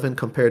starting 11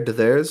 compared to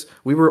theirs?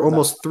 We were No,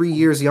 almost 3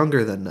 years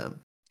younger than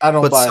them. I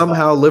don't But buy that.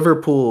 somehow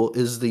Liverpool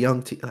is the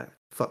young team.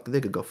 Fuck, they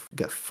could go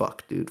get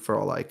fucked, dude, for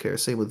all I care.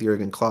 Same with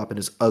Jurgen Klopp and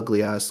his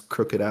ugly ass,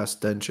 crooked ass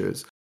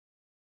dentures.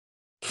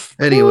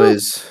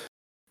 Anyways,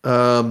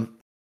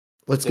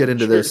 let's get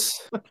into Dentures.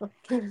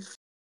 this.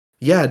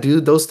 Yeah,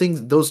 dude, those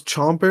things, those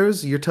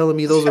chompers, you're telling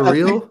me those are I think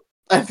real?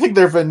 I think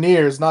they're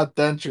veneers, not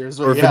dentures.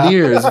 But Or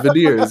yeah,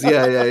 veneers.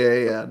 Yeah, yeah, yeah,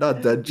 yeah. Not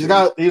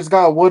dentures. he's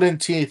got wooden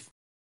teeth.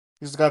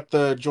 He's got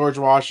the George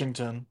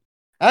Washington.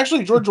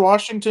 Actually, George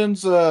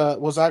Washington's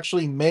was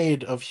actually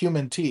made of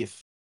human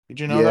teeth. Did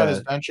you know that Yeah,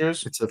 his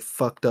dentures? it's a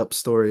fucked up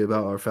story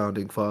about our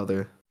founding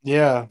father.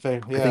 Yeah, I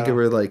think it yeah.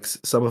 were like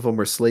some of them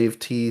were slave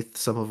teeth,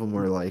 some of them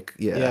were like,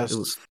 yeah, it Yes.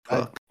 was I,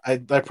 fucked. I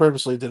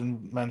purposely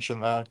didn't mention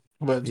that,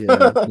 but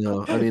Yeah,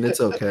 no, I mean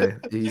it's okay.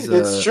 He's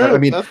it's I true.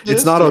 mean That's the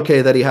it's not history.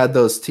 okay that he had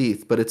those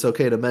teeth, but it's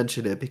okay to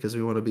mention it because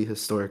we want to be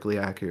historically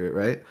accurate,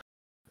 right?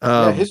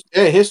 Yeah, Um,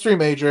 history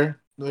major.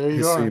 There you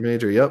History are.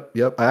 major. Yep,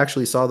 yep. I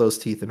actually saw those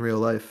teeth in real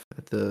life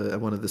at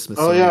one of the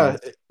Oh yeah,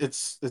 Smithsonian's.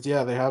 it's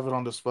yeah. They have it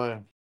on display.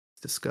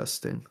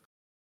 Disgusting.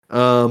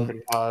 Um,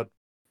 Pretty odd.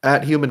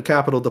 at Human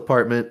Capital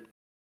Department,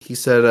 he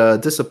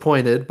said,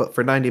 disappointed, but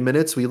for 90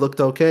 minutes we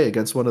looked okay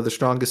against one of the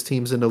strongest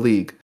teams in the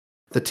league.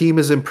 The team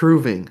is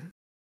improving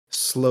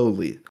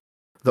slowly.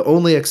 The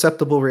only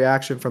acceptable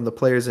reaction from the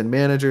players and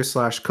manager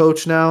slash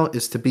coach now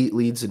is to beat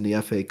Leeds in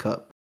the FA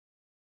Cup.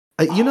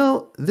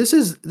 This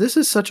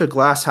is such a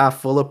glass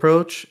half full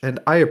approach, and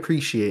I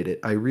appreciate it.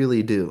 I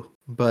really do.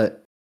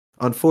 But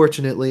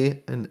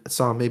unfortunately, and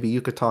Sam, maybe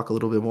you could talk a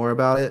little bit more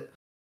about it.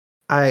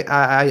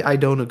 I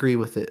don't agree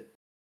with it.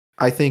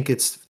 I think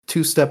it's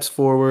 2 steps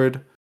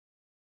forward,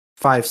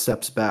 5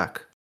 steps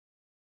back.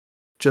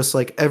 Just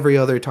like every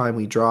other time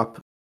we drop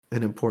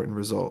an important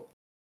result.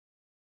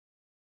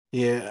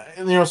 Yeah,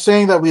 and,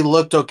 saying that we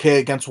looked okay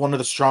against one of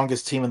the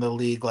strongest team in the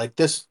league, like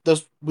this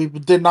we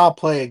did not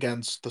play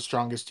against the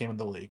strongest team in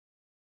the league.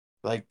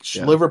 Like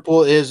Yeah.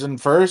 Liverpool is in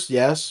first,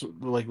 yes,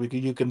 like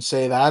you can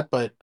say that,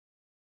 but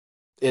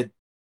it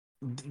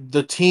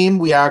the team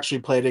we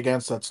actually played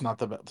against, that's not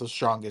the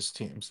strongest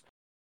teams.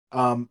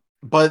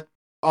 But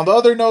on the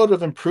other note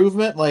of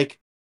improvement, like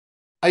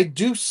I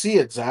do see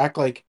it, Zach.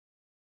 Like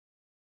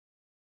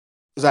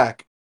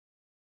Zach,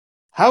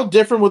 how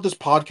different would this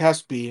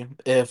podcast be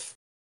if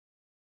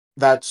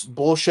that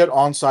bullshit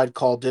onside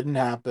call didn't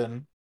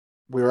happen?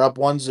 We were up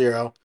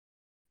 1-0,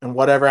 and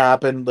whatever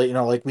happened,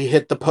 like we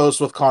hit the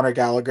post with Conor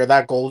Gallagher,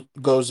 that goal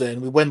goes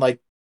in. We win like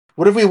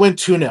what if we win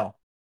 2-0?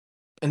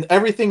 And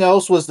everything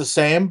else was the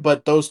same,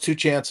 but those two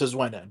chances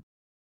went in.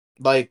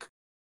 Like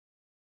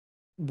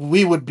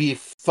we would be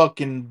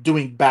fucking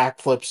doing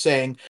backflips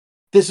saying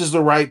this is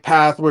the right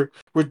path. We're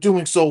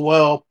doing so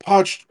well.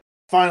 Poch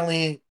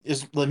finally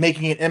is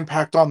making an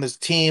impact on this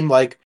team.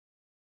 Like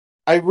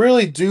I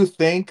really do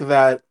think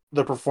that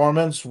the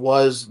performance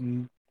was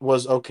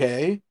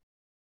okay.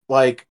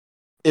 Like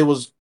it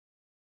was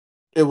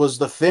it was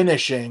the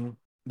finishing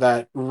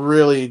that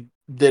really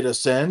did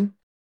us in.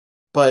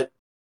 But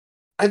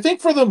I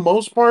think for the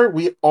most part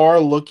we are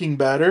looking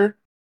better.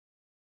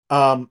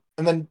 And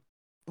then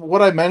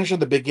what I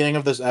mentioned at the beginning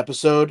of this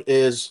episode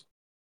is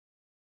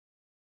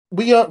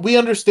we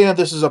understand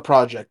this is a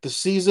project. The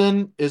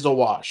season is a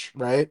wash,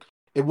 right?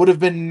 It would have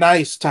been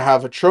nice to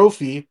have a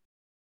trophy,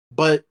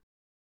 but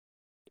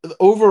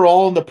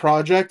overall in the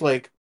project,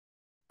 like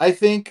I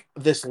think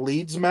this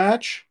Leeds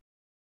match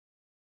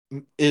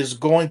is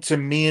going to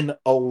mean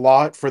a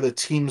lot for the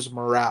team's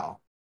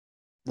morale.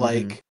 Mm-hmm.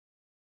 Like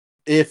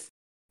if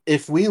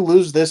if we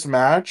lose this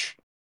match,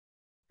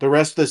 the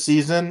rest of the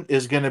season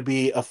is going to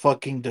be a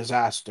fucking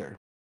disaster,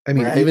 I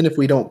mean, right? even if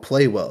we don't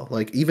play well,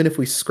 like even if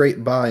we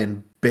scrape by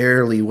and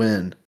barely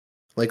win,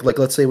 like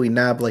let's say we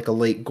nab like a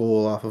late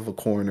goal off of a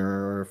corner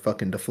or a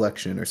fucking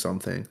deflection or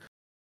something,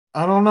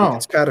 I don't know.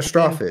 it's I mean,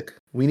 catastrophic.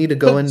 We need to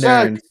go but in there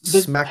Zach, and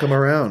smack them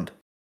around.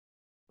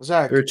 They're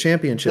Zach, a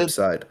championship the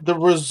side. the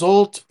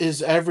result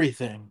is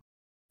everything.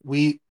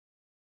 We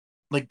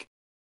like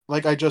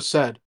like I just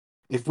said,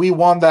 if we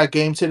won that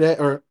game today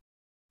or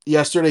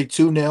yesterday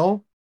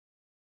 2-0,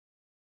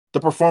 the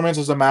performance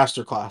is a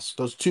masterclass.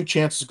 Those two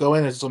chances go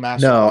in, it's a No,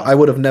 masterclass. I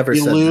would have never We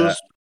said that. lose,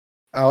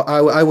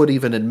 I would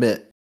even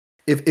admit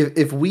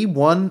if we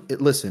won,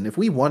 listen, if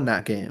we won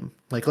that game,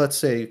 like let's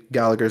say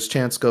Gallagher's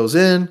chance goes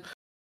in,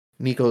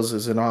 Nico's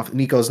not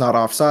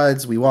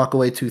offsides. We walk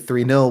away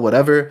 2-3-0,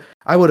 whatever.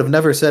 I would have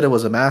never said it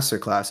was a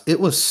masterclass. It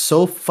was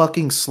so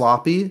fucking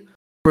sloppy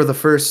for the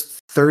first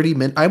 30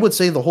 minutes. I would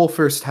say the whole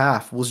first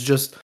half was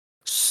just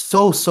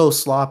so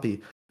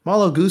sloppy.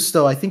 Malo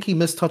Gusto, I think he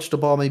mistouched the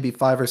ball maybe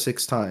 5 or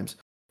 6 times.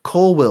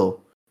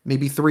 Colwill,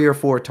 maybe 3 or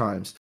 4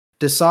 times.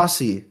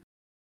 Disasi,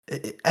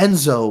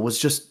 Enzo was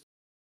just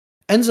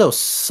Enzo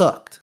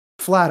sucked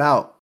flat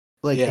out.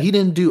 Like yeah, he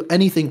didn't do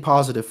anything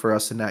positive for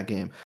us in that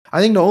game.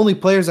 I think the only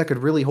players that could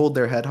really hold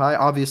their head high,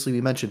 obviously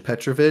we mentioned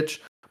Petrovic.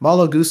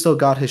 Malo Gusto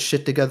got his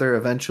shit together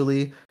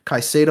eventually.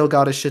 Caicedo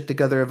got his shit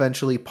together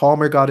eventually.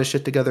 Palmer got his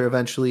shit together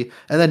eventually.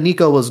 And then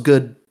Nico was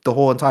good the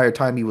whole entire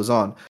time he was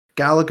on.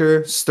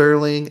 Gallagher,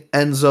 Sterling,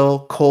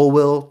 Enzo,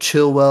 Colwill,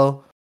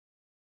 Chilwell,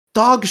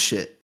 dog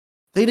shit.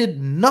 They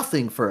did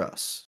nothing for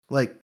us.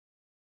 Like,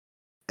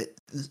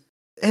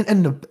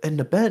 and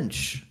the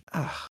bench.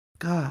 Ah,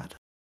 God.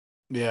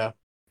 yeah.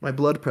 My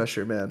blood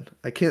pressure, man.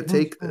 I can't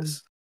take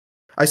this.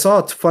 I saw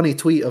a funny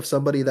tweet of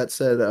somebody that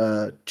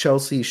said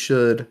Chelsea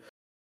should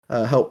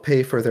help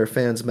pay for their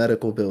fans'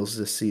 medical bills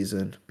this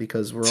season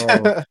because we're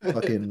all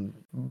fucking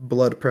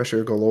blood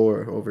pressure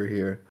galore over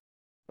here.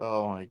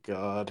 Oh my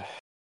god.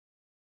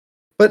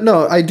 But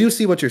no, I do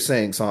see what you're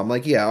saying, Sam.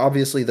 Like, yeah,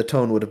 obviously the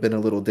tone would have been a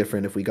little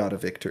different if we got a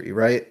victory,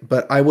 right?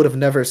 But I would have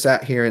never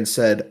sat here and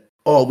said,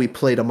 "Oh, we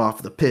played them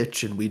off the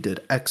pitch and we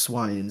did X,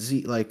 Y, and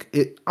Z." Like,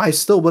 I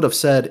still would have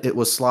said it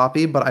was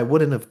sloppy, but I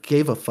wouldn't have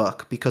gave a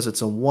fuck because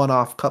it's a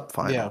one-off cup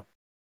Yeah. final.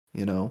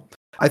 You know,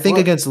 I think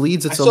Well, against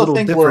Leeds I it's a still little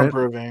think we're different.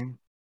 improving.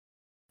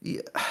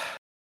 Yeah,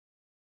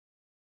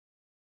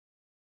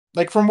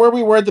 Like from where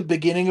we were at the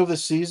beginning of the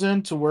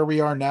season to where we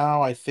are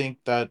now, I think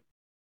that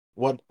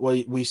what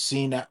we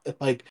see now,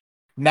 like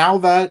now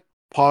that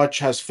Poch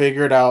has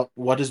figured out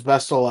what his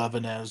best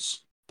 11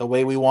 is, the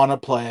way we want to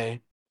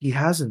play, he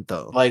hasn't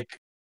though. like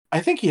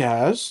I think he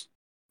has.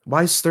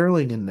 Why is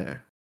Sterling in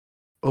there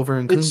over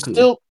in It's Kunku?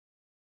 still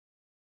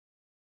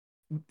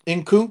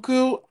in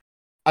Kunku.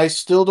 I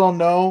still don't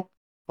know.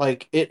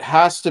 Like it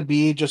has to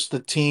be just the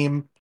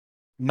team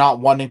not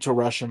wanting to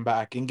rush him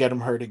back and get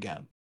him hurt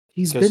again.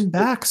 He's Because been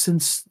back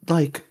since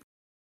like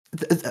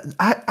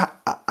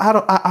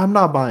I'm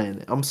not buying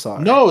it. I'm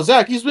sorry. no,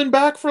 Zach, he's been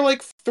back for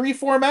like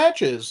 3-4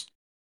 matches.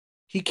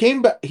 He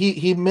came back.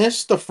 He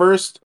missed the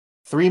first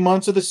 3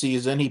 months of the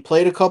season. He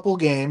played a couple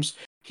games.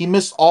 He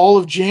missed all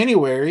of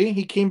January.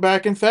 He came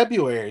back in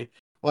February.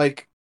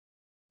 Like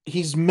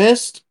he's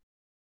missed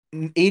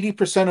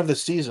 80% of the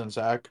season,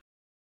 Zach,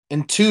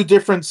 in two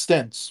different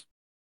stints.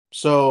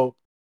 So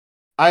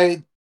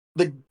I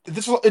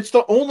it's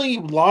the only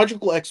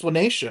logical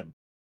explanation.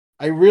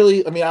 I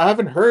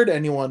haven't heard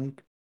any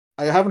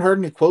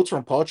quotes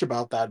from Poch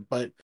about that,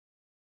 but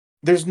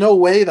there's no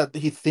way that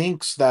he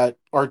thinks that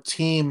our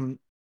team's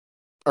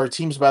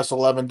best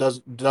 11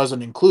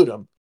 doesn't include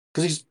him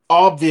because he's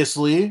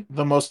obviously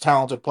the most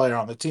talented player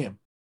on the team.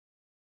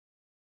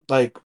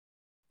 Like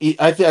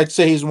I'd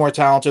say he's more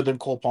talented than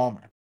Cole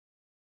Palmer.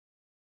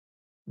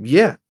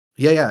 Yeah.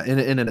 Yeah, yeah. In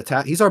an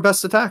attack, he's our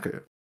best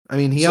attacker. I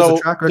mean, he has a So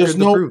track there's record to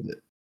no prove it.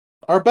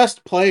 our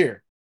best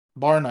player,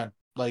 bar none.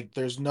 Like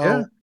there's Yeah,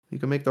 no you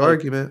can make the like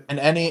argument. and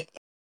any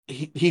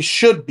he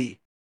should be.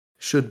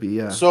 Should be,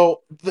 yeah.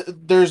 So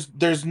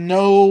there's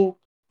no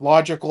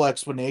logical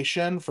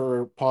explanation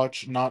for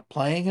Poch not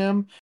playing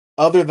him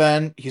other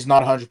than he's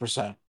not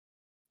 100%.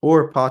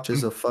 Or Poch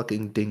is a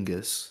fucking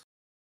dingus.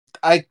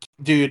 As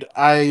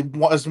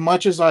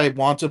much as I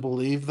want to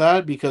believe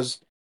that because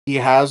he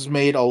has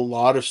made a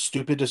lot of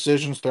stupid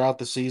decisions throughout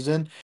the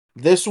season,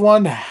 this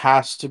one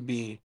has to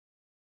be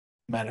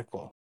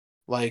medical.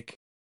 Like,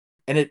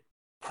 and it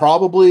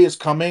probably is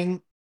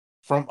coming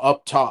from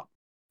up top.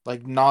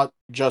 Like, not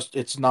just,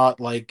 it's not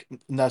like,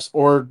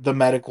 or the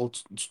medical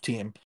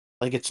team.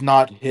 Like, it's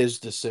not his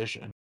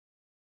decision.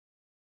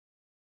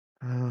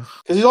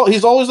 Because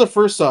he's always the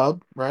first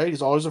sub, right?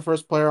 He's always the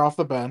first player off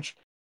the bench.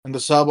 And the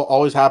sub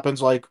always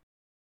happens like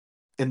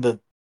in the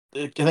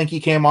I think he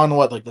came on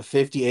what like the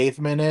 58th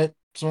minute,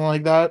 something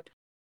like that.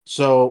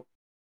 So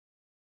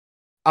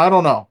I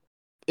don't know.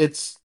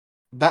 It's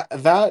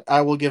that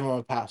I will give him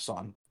a pass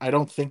on. I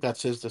don't think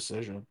that's his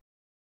decision.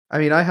 I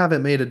mean, I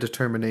haven't made a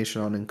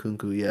determination on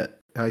Nkunku yet.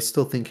 I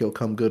still think he'll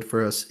come good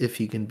for us if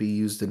he can be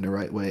used in the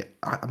right way.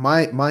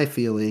 My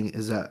feeling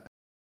is that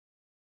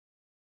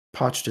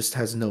Poch just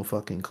has no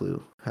fucking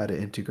clue how to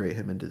integrate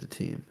him into the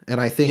team,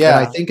 and I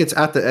Yeah, think it's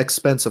at the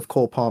expense of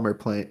Cole Palmer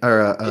playing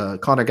or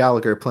it, Conor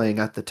Gallagher playing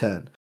at the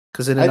 10.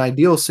 Because in an I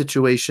ideal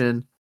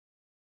situation,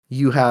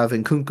 you have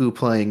Nkunku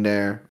playing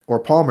there or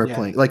Palmer yeah,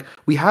 playing. Like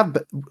we have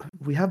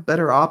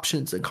better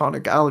options than Conor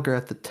Gallagher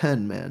at the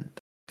 10, man.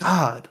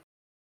 God,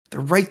 they're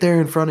right there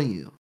in front of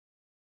you.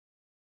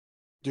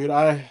 dude.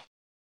 All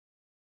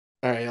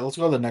right. Let's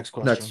go to the next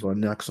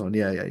question. Next one.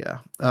 Yeah, yeah,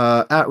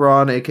 yeah. At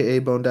Ron, aka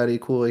Bone Daddy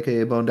Cool,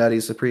 aka Bone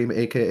Daddy Supreme,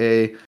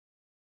 aka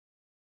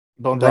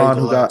Bone Daddy Ron,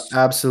 who got Deluxe.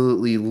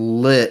 absolutely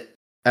lit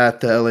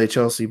at the LA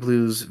Chelsea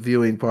Blues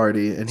viewing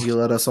party, and he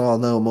let us all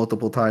know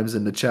multiple times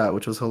in the chat,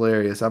 which was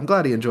hilarious. I'm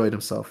glad he enjoyed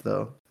himself,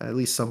 though. At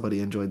least somebody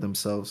enjoyed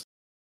themselves.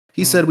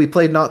 He Mm. said we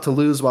played not to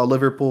lose while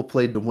Liverpool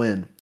played to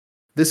win.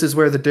 This is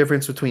where the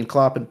difference between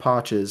Klopp and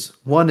Poch is.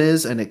 One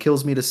is, and it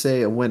kills me to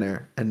say, a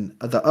winner, and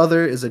the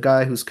other is a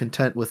guy who's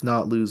content with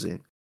not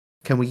losing.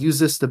 Can we use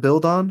this to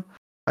build on?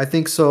 I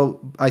think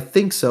so.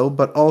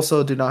 But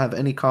also do not have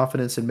any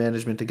confidence in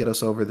management to get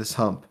us over this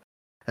hump.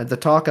 And the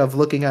talk of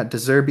looking at De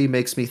Zerbi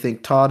makes me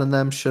think Todd and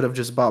them should have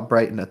just bought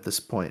Brighton at this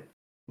point.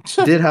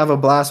 Did have a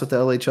blast with the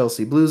LA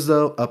Chelsea Blues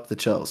though, up the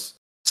Chels.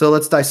 So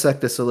let's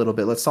dissect this a little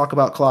bit. Let's talk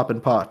about Klopp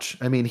and Poch.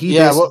 I mean, he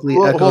Yeah. basically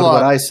Hold echoed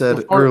what on. I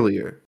said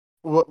earlier.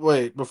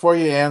 Wait. Before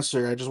you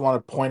answer, I just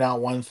want to point out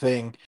one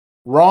thing.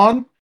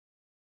 Ron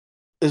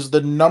is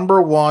the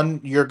number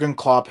one Jurgen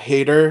Klopp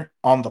hater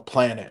on the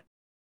planet,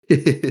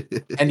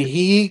 and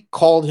he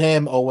called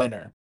him a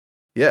winner.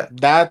 Yeah.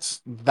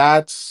 That's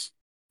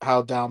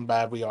how down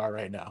bad we are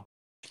right now.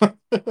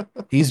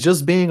 He's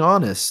just being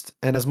honest.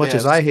 And as much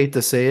as I Yes. hate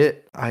to say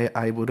it,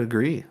 I would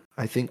agree.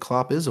 I think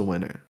Klopp is a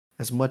winner.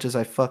 As much as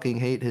I fucking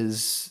hate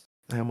his,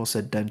 I almost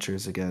said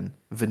dentures again,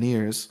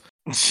 veneers,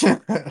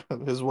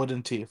 His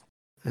wooden teeth.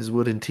 his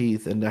wooden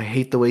teeth, and I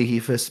hate the way he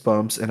fist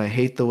bumps, and I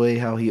hate the way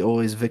how he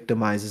always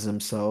victimizes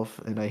himself,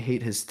 and I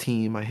hate his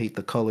team. I hate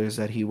the colors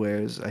that he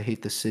wears. I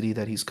hate the city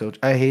that he's coached.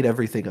 I hate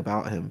everything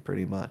about him,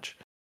 pretty much.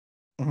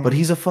 But Mhm.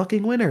 he's a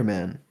fucking winner,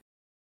 man.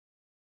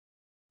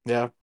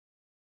 Yeah.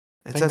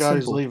 It's Thank that God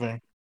he's simple.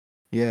 leaving.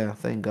 Yeah,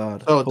 thank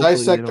God. So Hopefully we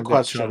dissect the don't get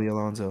question. Xabi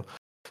Alonso.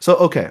 So,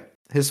 okay,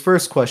 his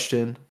first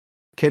question,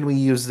 can we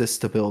use this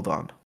to build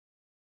on?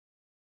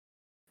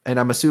 And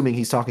I'm assuming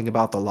he's talking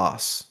about the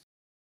loss.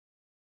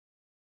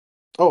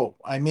 Oh,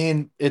 I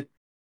mean it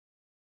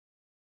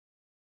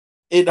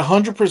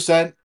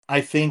 100%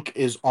 I think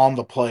is on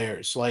the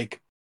players.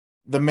 Like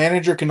the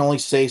manager can only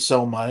say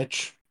so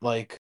much.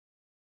 Like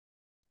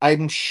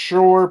I'm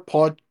sure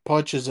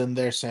Poch is in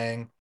there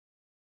saying,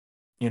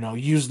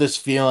 use this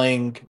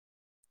feeling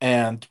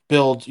and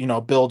build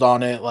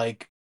on it.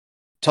 Like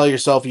tell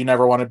yourself you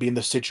never want to be in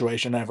this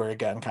situation ever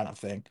again, kind of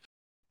thing.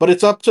 But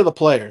it's up to the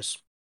players.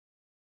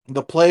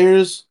 The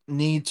players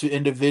need to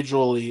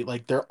individually,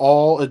 like they're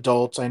all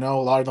adults. I know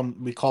a lot of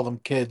them we call them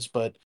kids,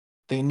 but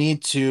they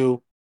need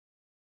to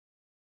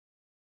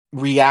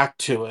react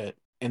to it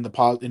in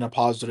a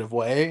positive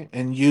way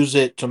and use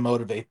it to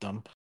motivate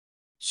them.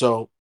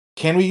 So,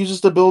 can we use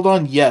this to build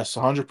on? Yes,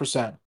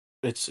 100%.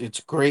 It's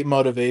great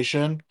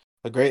motivation.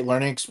 a great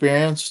learning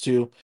experience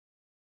to,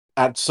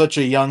 at such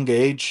a young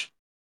age,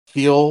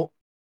 feel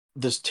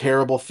this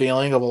terrible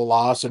feeling of a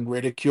loss and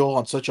ridicule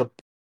on such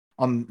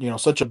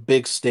a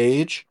big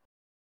stage.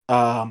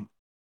 Um,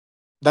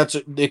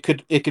 it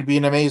could be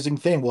an amazing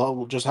thing. Well,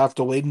 we'll just have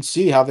to wait and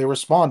see how they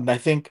respond. And I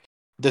think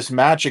this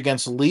match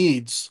against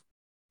Leeds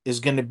is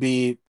going to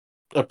be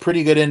a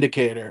pretty good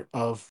indicator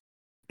of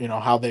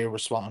how they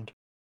respond.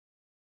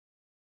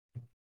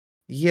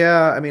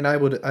 Yeah, I mean, I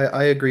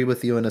agree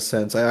with you in a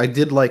sense. I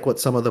did like what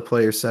some of the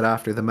players said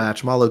after the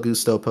match. Malo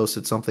Gusto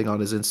posted something on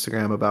his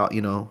Instagram about,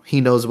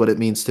 he knows what it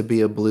means to be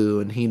a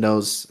blue and he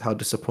knows how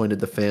disappointed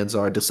the fans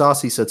are.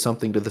 Disasi said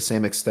something to the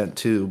same extent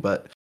too,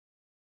 but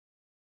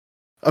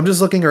I'm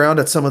just looking around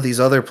at some of these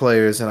other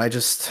players and I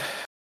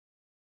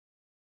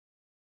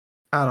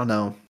don't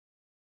know.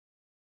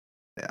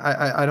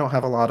 I don't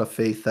have a lot of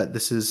faith that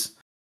this is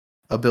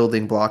a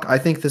building block. I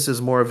think this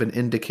is more of an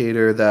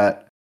indicator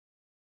that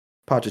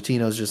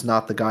Pochettino's just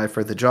not the guy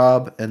for the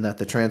job, and that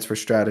the transfer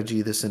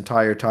strategy this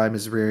entire time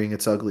is rearing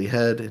its ugly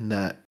head, and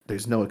that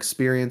there's no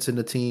experience in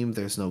the team,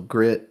 there's no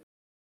grit.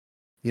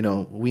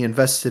 We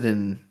invested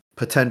in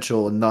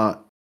potential and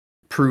not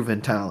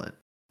proven talent,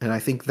 and I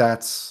think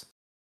that's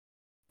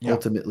Yeah.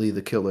 ultimately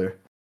the killer.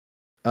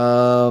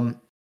 Um,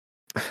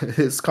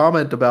 his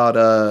comment about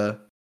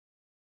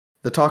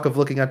the talk of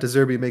looking at De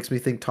Zerbi makes me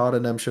think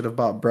Tottenham should have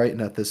bought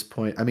Brighton at this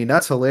point. I mean,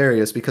 that's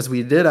hilarious because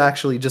we did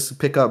actually just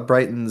pick up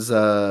Brighton's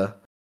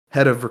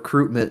head of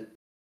recruitment.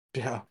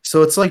 Yeah.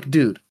 So it's like,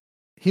 dude,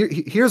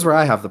 here's where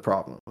I have the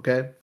problem,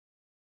 okay?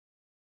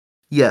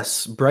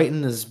 Yes,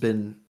 Brighton has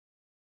been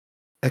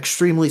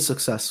extremely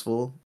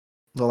successful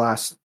the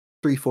last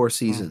 3-4 Mm.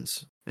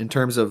 seasons in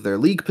terms of their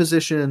league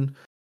position,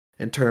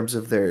 in terms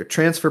of their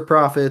transfer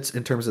profits,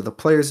 in terms of the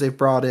players they've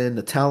brought in,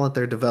 the talent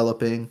they're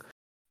developing.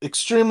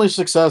 Extremely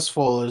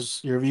successful is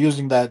you're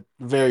using that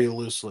very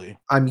loosely,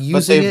 I'm but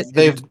using they've it in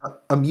they've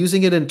I'm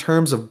using it in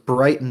terms of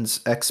Brighton's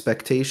yes,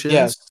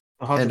 expectations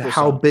and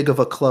how 100%. big of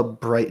a club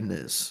Brighton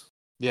is.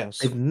 Yes,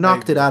 They've I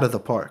knocked it agree. out of the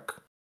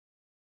park.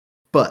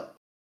 But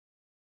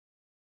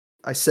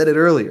I said it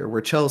earlier,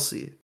 we're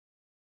Chelsea.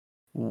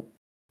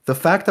 The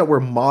fact that we're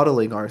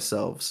modeling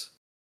ourselves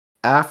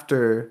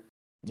after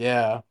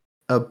Yeah,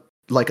 a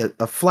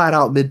a flat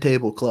out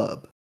mid-table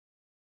club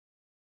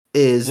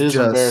it is is just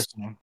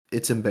embarrassing.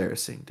 it's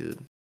embarrassing,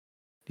 dude.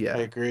 I Yeah,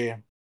 agree.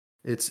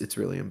 it's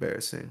really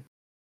embarrassing.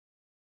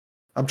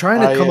 I I'm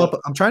trying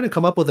to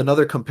come up with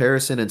another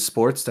comparison in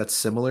sports that's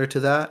similar to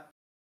that,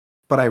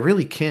 but I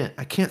really can't.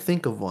 I can't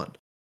think of one.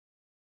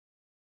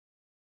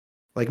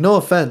 Like no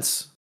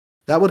offense,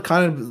 that would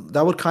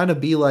kind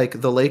of be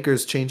like the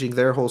Lakers changing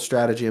their whole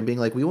strategy and being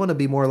like we want to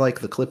be more like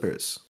the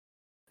Clippers.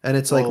 And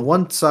it's like well,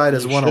 one side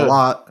has you won a should.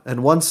 lot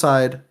and one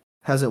side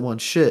hasn't won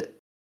shit.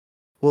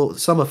 Well,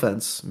 some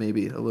offense,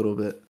 maybe a little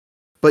bit.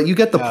 But you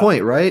get the Yeah,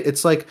 point, right?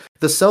 It's like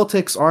the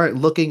Celtics aren't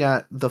looking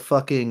at the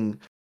fucking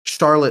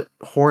Charlotte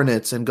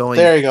Hornets and going,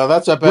 there you go.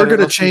 That's a "We're better. going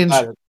to Let's use change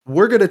that.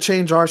 we're going to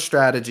change our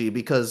strategy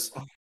because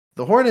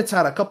the Hornets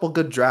had a couple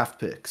good draft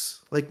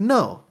picks." Like,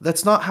 no,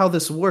 that's not how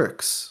this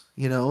works.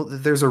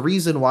 There's a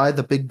reason why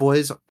the big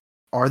boys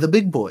are the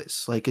big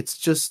boys. Like it's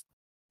just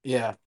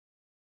Yeah,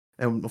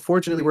 and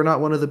unfortunately we're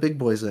not one of the big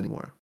boys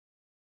anymore.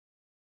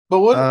 but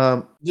what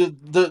Um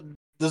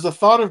does the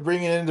thought of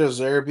bringing in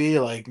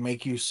Zerbi like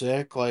make you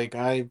sick? Like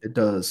it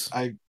does.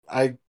 I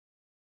I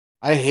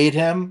I hate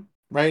him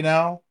right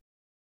now.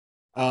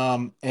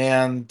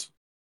 And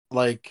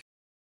like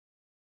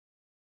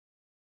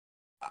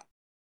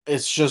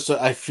it's just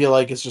I feel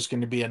like it's just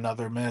going to be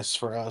another miss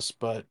for us,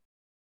 but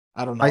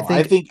I don't I know.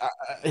 I think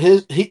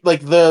think he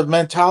like the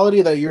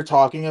mentality that you're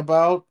talking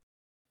about.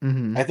 I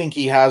mhm. think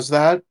he has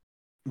that.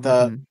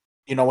 The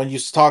Mhm. when you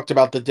talked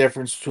about the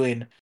difference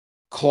between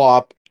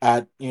Klopp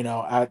at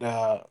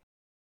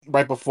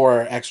right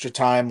before extra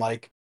time,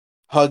 like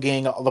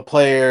hugging all the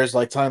players,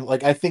 like time,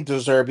 like I think De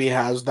Zerbi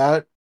has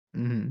that.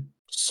 Mhm.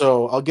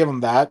 So I'll give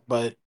him that,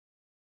 but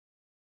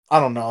I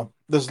don't know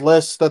this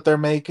list that they're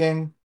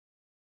making.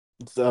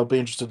 I'll be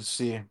interested to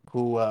see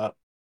who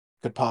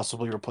could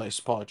possibly replace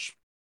Podge.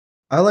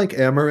 I like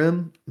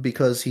Amarim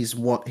because he's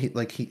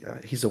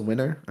a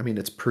winner. I mean,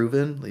 it's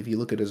proven. If you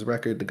look at his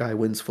record, the guy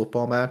wins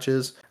football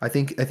matches. I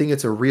think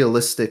it's a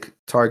realistic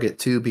target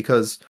too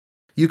because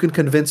you can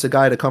convince a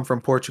guy to come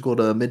from Portugal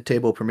to a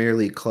mid-table Premier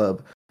League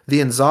club. The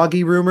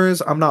Inzaghi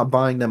rumors, I'm not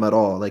buying them at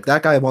all. Like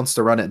that guy wants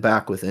to run it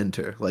back with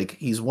Inter. Like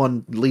he's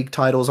won league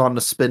titles on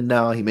the spin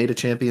now. He made a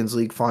Champions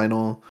League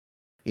final.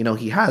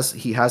 He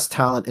has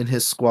talent in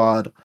his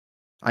squad.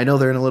 I know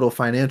they're in a little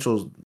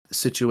financial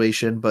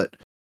situation, but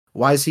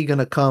why is he going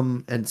to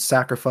come and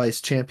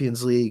sacrifice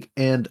Champions League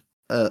and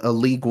a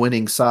league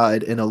winning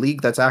side in a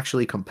league that's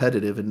actually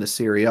competitive in the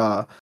Serie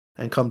A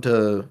and come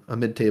to a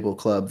mid table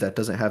club that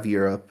doesn't have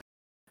Europe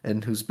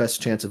and whose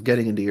best chance of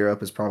getting into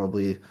Europe is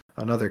probably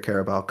another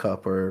Carabao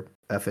Cup or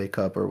FA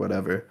Cup or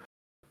whatever?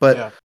 But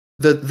Yeah,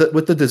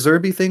 with the De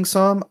Zerbi thing,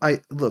 Sam, I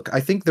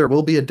think there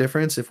will be a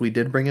difference if we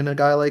did bring in a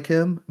guy like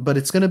him, but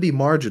it's going to be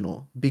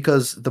marginal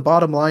because the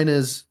bottom line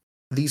is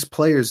these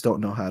players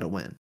don't know how to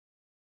win.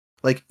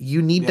 Like,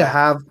 you need to Yeah.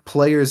 have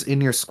players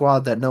in your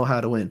squad that know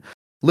how to win.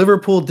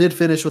 Liverpool did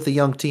finish with a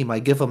young team. I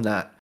give them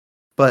that.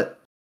 But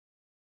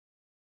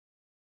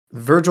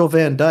Virgil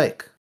van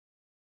Dijk,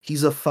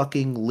 he's a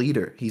fucking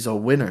leader. He's a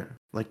winner.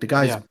 Like, the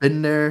guy's Yeah.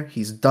 been there,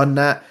 he's done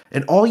that.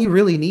 And all you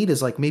really need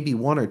is like maybe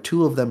one or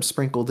two of them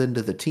sprinkled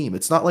into the team.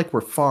 It's not like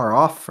we're far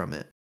off from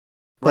it.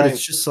 But it's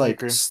Right. just I like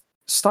agree.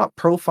 stop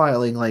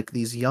profiling like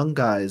these young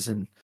guys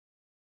and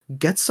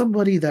get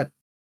somebody that,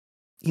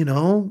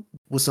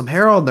 with some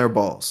hair on their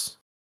balls.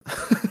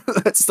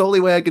 That's the only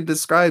way I can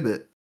describe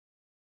it.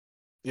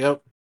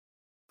 Yep.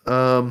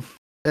 Um.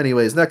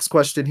 Anyways, next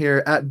question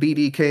here at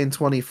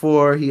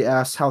BDKane24. He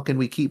asks, "How can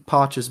we keep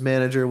Poch as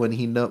manager when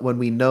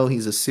we know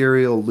he's a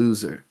serial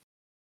loser?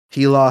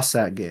 He lost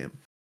that game.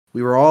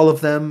 We were all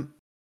of them.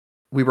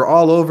 We were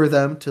all over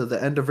them to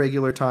the end of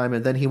regular time,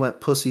 and then he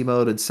went pussy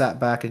mode and sat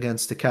back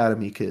against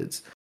academy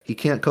kids. He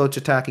can't coach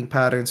attacking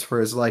patterns for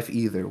his life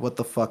either. What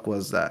the fuck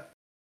was that?"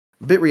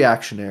 A bit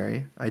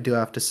reactionary, I do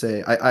have to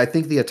say. I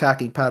think the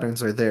attacking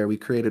patterns are there. We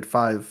created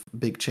 5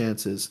 big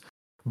chances,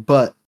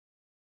 but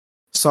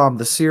Sam,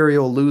 the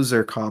serial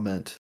loser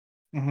comment,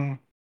 Hmm.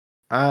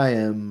 I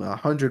am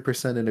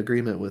 100% in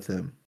agreement with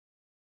him.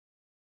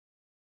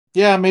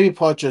 Yeah, maybe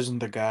Poch isn't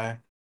the guy.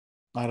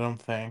 I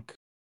don't think.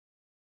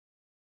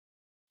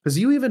 Because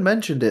you even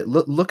mentioned it.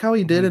 Look how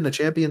he did Hmm. in the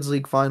Champions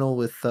League final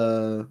with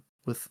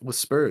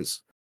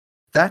Spurs.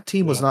 That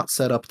team was Yeah. not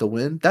set up to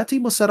win. That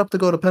team was set up to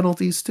go to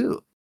penalties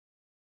too.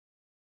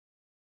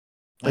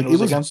 And Like it it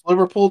was was against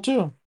Liverpool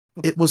too.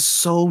 it was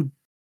so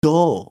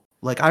dull.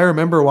 Like, I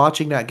remember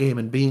watching that game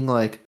and being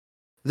like,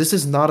 this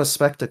is not a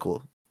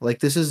spectacle. Like,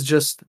 this is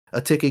just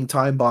a ticking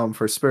time bomb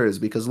for Spurs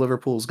because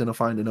Liverpool's going to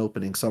find an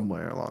opening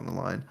somewhere along the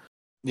line.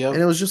 And Yep.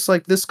 it was just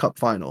like this cup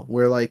final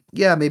where, like,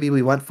 yeah, maybe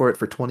we went for it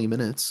for 20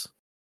 minutes,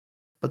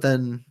 but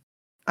then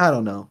I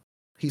don't know.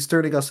 He's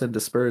turning us into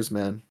Spurs,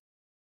 man.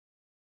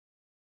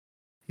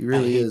 He I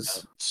really hate that.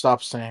 is.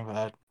 Stop saying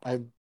that.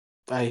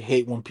 I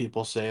hate when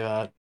people say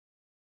that.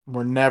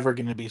 We're never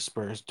gonna be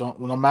Spurs. Don't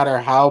no matter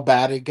how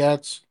bad it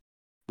gets,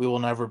 we will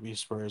never be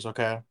Spurs,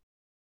 okay?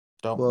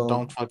 Well,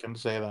 Don't fucking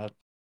say that.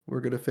 we're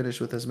going to finish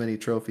with as many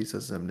trophies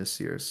as them this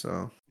year,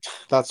 so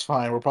That's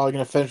fine. We're probably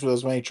gonna finish with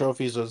as many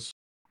trophies as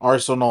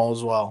Arsenal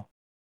as well.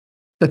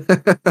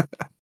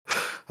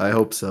 I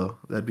hope so.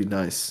 That'd be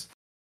nice.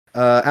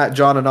 At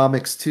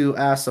Johnonomics 2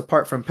 asks,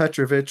 apart from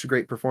Petrovic,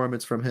 great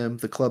performance from him.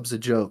 The club's a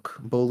joke.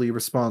 Bully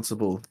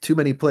responsible. Too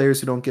many players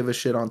who don't give a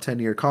shit on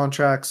 10-year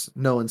contracts.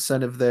 No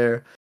incentive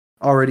there.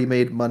 Already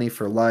made money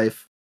for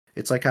life.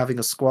 It's like having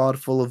a squad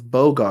full of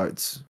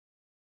Bogarts.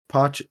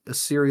 Poch, a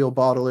serial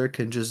bottler,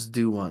 can just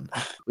do one.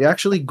 We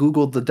actually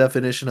Googled the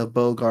definition of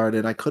Bogart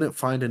and I couldn't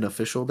find an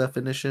official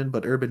definition,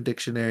 but Urban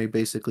Dictionary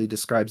basically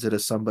describes it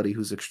as somebody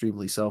who's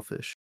extremely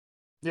selfish.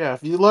 Yeah,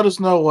 if you let us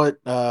know what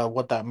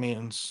that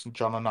means,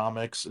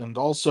 Johnonomics, and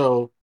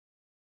also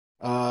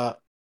uh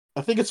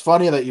I think it's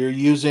funny that you're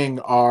using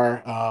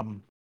our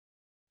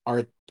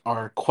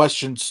our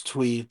questions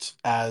tweet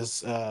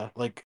as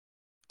like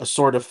a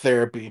sort of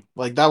therapy.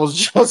 Like that was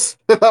just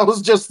that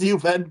was just you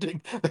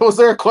venting. Was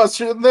there a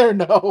question in there?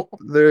 No.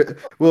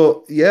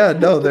 Well, yeah,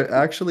 no, there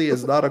actually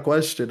is not a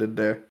question in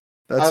there.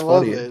 I That's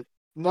love funny. it.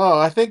 No,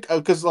 I think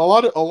because a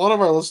lot of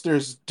our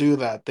listeners do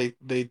that.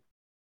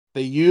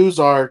 They use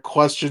our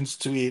questions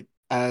tweet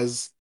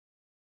as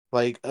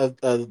like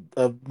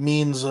a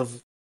means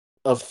of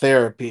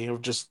therapy,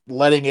 of just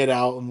letting it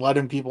out and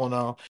letting people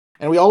know.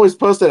 And we always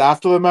post it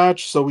after the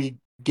match, so we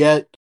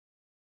get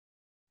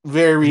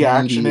very Immediate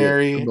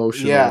reactionary.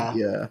 emotional, Yeah.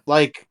 yeah.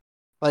 Like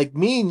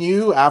me and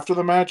you after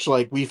the match,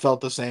 like we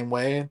felt the same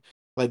way.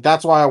 Like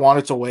that's why I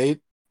wanted to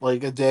wait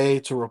like a day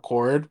to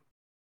record.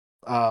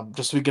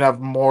 Just so we can have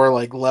more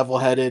like level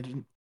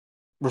headed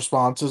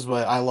responses,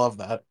 but I love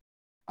that.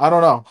 I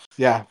don't know.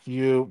 Yeah,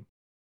 you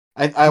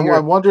Here, I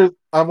wonder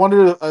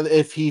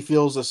if he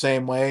feels the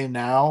same way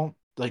now,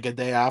 like a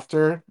day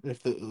after,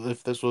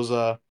 if this was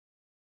a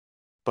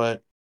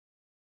but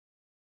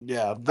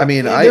yeah, I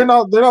mean, they're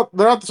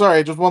not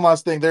sorry, just one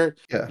last thing. They're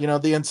yeah. you know,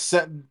 the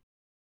incent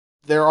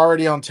they're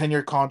already on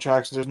 10-year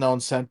contracts. There's no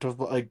incentive.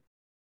 Like,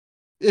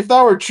 if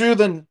that were true,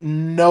 then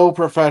no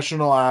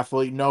professional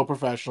athlete, no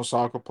professional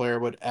soccer player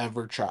would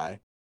ever try.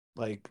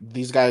 Like,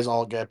 these guys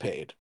all get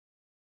paid.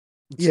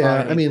 It's not Yeah,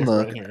 I any mean,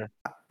 different look, here.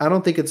 I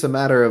don't think it's a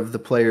matter of the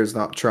players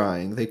not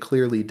trying. They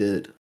clearly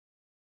did.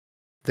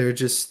 They're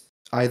just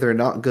either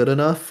not good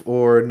enough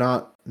or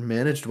not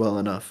managed well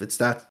enough. It's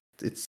that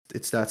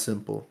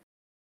simple.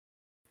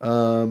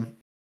 Um,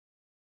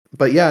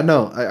 but yeah,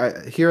 no,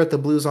 I here at the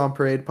Blues on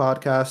Parade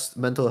podcast,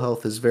 mental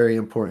health is very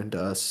important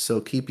to us.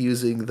 So keep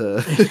using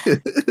the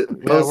Yeah,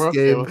 we're post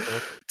okay game with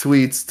it.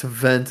 tweets to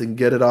vent and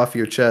get it off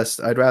your chest.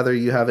 I'd rather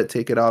you have it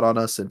take it out on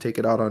us and take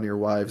it out on your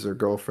wives or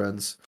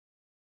girlfriends.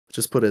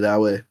 Just put it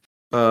that way.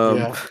 Um,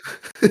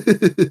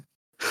 Yeah,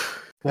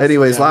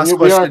 anyways, yeah. last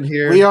question We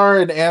here. are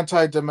an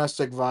anti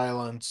domestic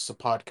violence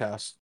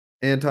podcast.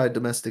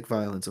 Anti-domestic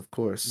violence, of That's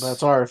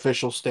course. our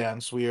official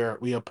stance. We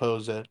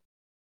oppose it.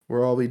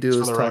 Where all we Just do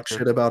for is the talk record.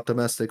 shit about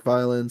domestic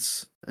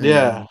violence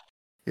Yeah. and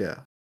yeah.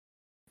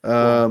 Cool.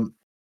 Um,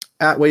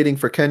 at waiting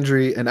for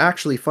Kendry, and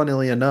actually,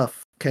 funnily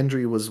enough,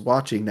 Kendry was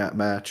watching that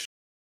match,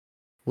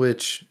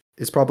 which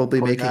is probably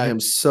Poor making guy. him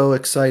so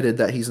excited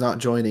that he's not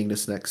joining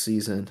this next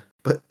season.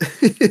 But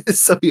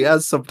so he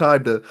has some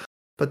time to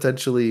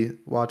potentially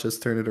watch us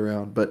turn it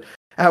around. But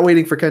at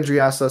waiting for Kendry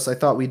asked us, I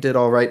thought we did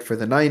all right for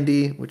the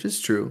 90, which is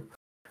true.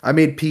 I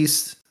made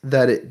peace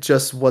that it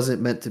just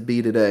wasn't meant to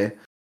be today.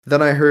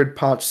 Then I heard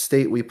Potch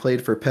state we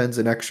played for pens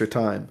in extra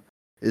time.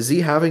 Is he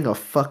having a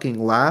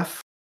fucking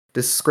laugh?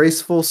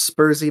 Disgraceful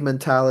Spursy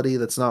mentality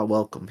that's not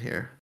welcome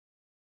here.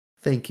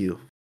 Thank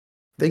you.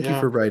 Thank you Yeah.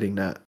 for writing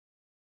that.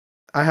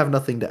 I have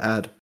nothing to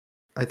add.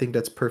 I think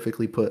that's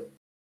perfectly put.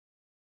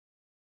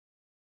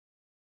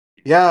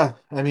 Yeah.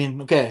 I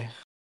mean, okay.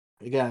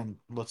 Again,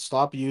 let's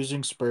stop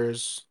using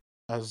Spurs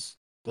as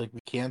like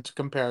we can't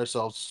compare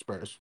ourselves to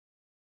Spurs.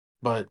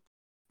 But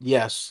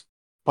yes,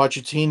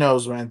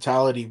 Pochettino's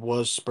mentality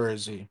was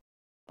Spursy.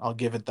 I'll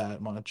give it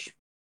that much.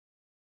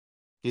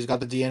 He's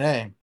got the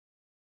DNA.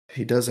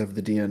 He does have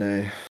the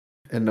DNA.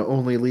 And the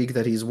only league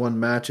that he's won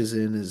matches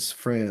in is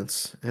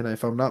France. And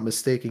if I'm not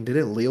mistaken,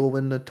 didn't Lille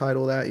win the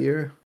title that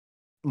year?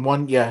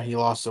 Yeah, he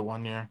lost it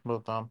 1 year,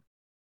 both them.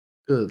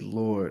 Good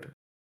lord.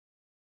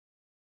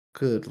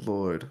 Good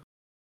lord.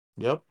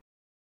 Yep.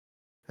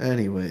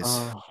 Anyways,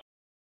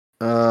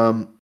 Uh,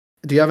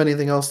 do you have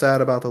anything else to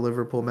add about the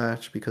Liverpool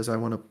match? Because I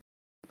want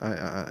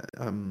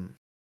to,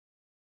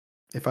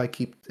 if I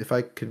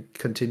can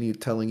continue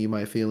telling you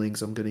my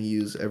feelings, I'm going to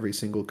use every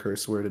single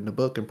curse word in the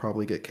book and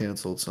probably get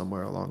canceled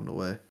somewhere along the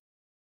way.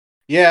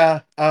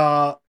 yeah.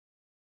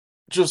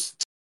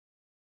 Just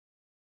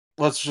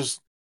let's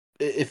just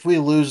if we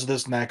lose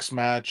this next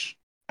match,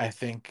 I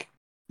think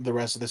the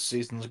rest of the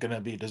season is gonna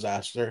be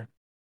disaster.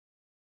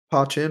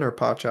 Potch in or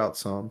potch out,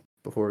 Psalm,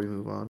 before we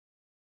move on.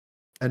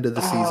 End of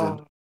the season.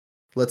 Uh,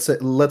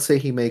 Let's say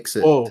he makes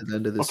it oh, to the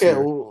end of this okay.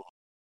 year.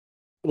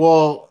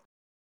 Well,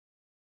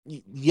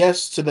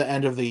 yes to the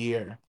end of the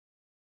year.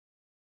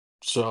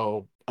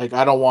 So, like,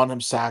 I don't want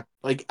him sacked.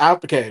 Like,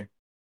 okay,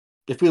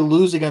 if we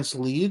lose against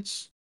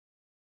Leeds,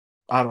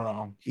 I don't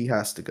know. He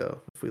has to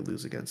go if we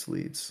lose against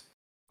Leeds.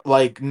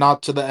 Like,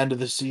 not to the end of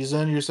the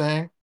season. You're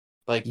saying,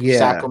 like, sack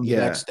Yeah, him the yeah.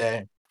 next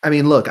day. I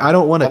mean, look, I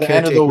don't want a By the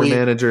end of the caretaker week,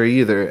 manager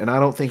either, and I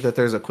don't think that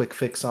there's a quick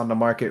fix on the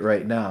market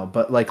right now.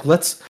 But like,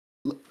 let's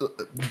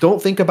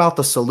don't think about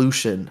the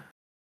solution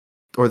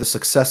or the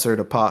successor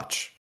to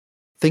Poch.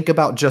 Think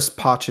about just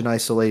Poch in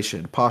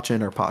isolation, Poch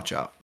in or Poch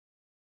out.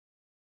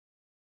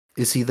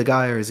 Is he the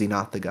guy or is he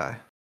not the guy?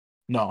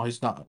 no,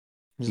 he's not.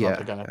 He's not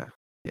the Yeah, guy.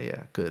 yeah,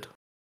 yeah. Good.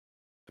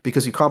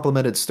 Because you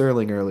complimented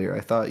Sterling earlier, I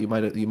thought you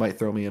might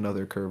throw me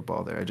another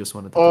curveball there. I just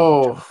wanted to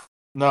double check. Oh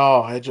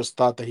no, I just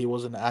thought that he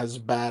wasn't as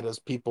bad as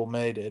people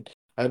made it.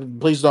 And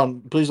please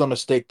don't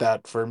mistake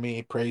that for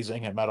me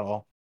praising him at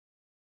all.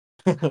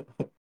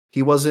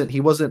 He wasn't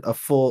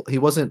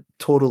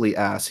totally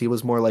ass. He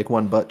was more like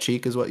one butt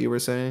cheek, is what you were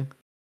saying.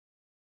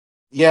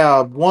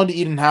 Yeah, one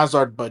Eden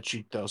Hazard butt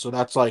cheek though, so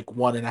that's like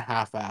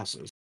 1.5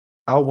 asses.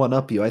 I'll one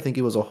up you. I think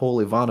he was a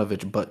whole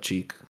Ivanovic butt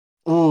cheek.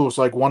 Ooh, it's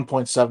like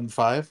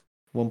 1.75.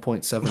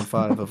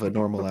 1.75 of a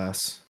normal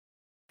ass.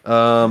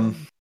 Um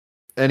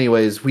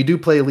anyways, we do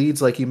play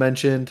Leeds like you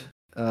mentioned.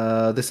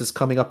 This is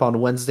coming up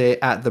on Wednesday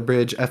at the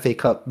Bridge FA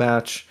Cup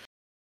match.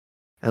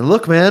 And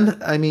look,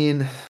 man, I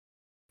mean,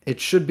 it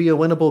should be a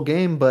winnable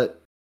game,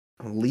 but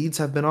Leeds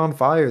have been on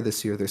fire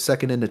this year. They're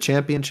second in the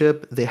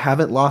championship. They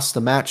haven't lost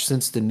a match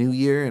since the new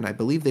year, and I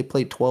believe they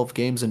played 12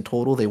 games in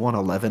total. They won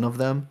 11 of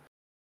them.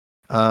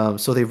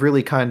 So they've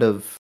really kind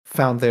of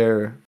found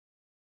their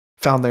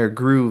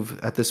groove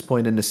at this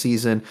point in the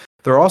season.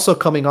 They're also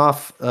coming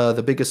off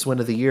the biggest win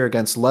of the year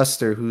against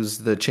Leicester, who's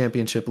the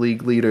Championship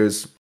League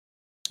leaders,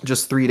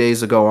 just 3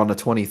 days ago on the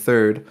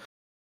 23rd.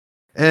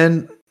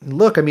 And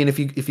look, I mean, if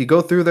you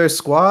go through their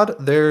squad,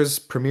 there's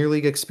Premier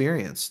League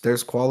experience.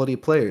 There's quality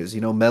players.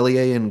 You know,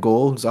 Melier in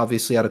goal, who's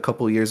obviously had a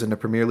couple years in the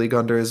Premier League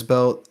under his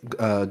belt.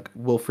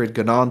 Wilfred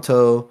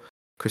Ganonto,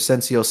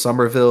 Crescencio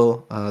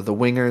Somerville, the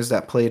wingers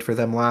that played for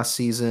them last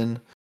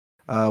season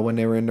when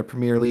they were in the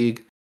Premier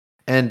League,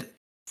 and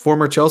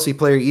former Chelsea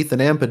player Ethan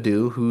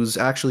Ampadu, who's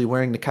actually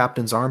wearing the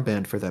captain's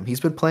armband for them. He's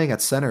been playing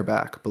at center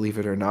back, believe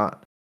it or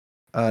not,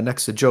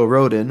 next to Joe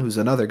Rodon, who's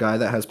another guy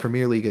that has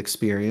Premier League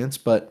experience,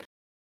 but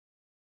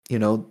you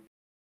know,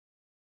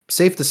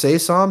 safe to say,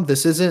 Sam,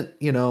 this isn't,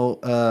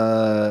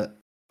 a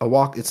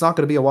walk. It's not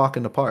going to be a walk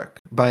in the park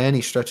by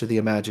any stretch of the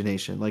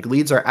imagination. Like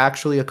Leeds are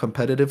actually a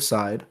competitive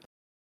side.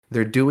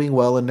 They're doing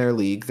well in their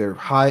league. They're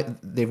high.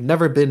 They've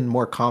never been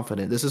more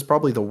confident. This is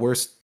probably the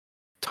worst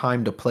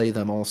time to play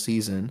them all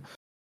season.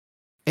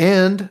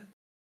 And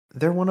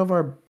they're one of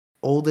our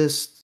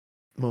oldest,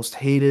 most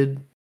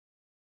hated,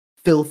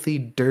 filthy,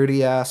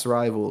 dirty ass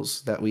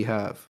rivals that we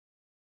have.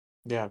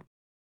 Yeah.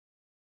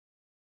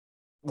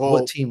 What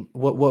Well, team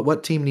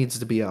what team needs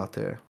to be out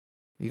there?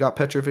 You got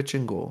Petrovic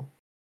in goal.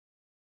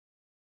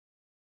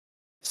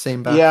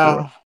 Same back four.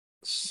 yeah,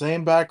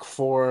 same back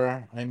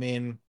four. I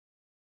mean,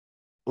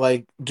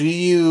 like,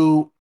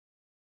 do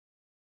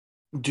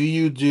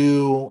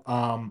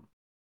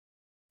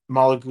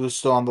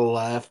Malagusto on the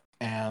left,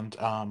 and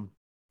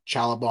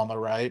Chalaba on the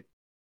right.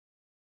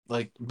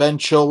 Like Ben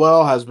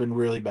Chilwell has been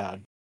really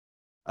bad.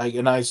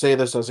 And I say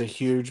this as a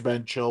huge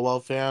Ben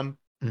Chilwell fan,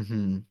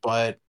 Mm-hmm.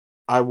 but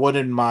I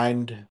wouldn't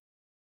mind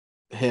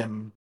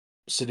him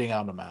sitting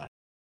out a match.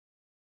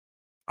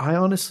 I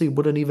honestly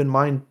wouldn't even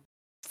mind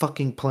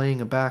fucking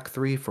playing a back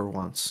three for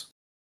once.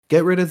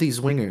 Get rid of these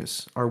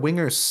wingers. Our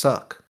wingers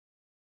suck.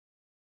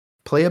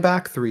 Play a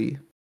back three.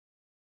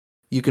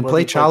 You can Where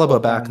play we play Cole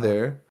Chalaba back Palmer.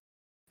 there.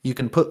 You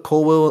can put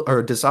Colwill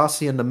or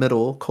Disasi in the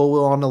middle,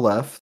 Colwill on the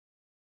left.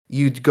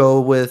 You'd go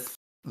with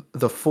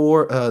the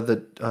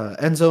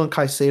Enzo and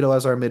Caicedo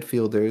as our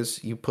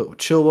midfielders. You put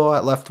Chilwell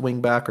at left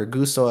wing back or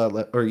Gusto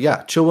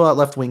Chilwell at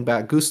left wing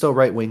back, Gusto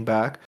right wing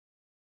back.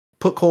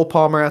 Put Cole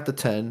Palmer at the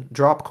 10,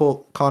 drop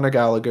Conor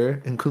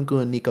Gallagher, and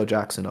Kunku and Nico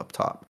Jackson up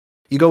top.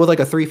 You go with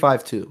like a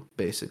 3-5-2,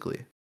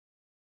 basically.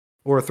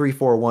 Or a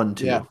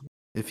 3-4-1-2, Yeah,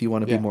 if you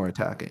want to be yeah. more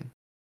attacking.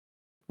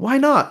 Why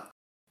not?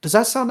 Does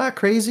that sound that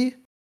crazy?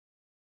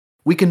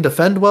 We can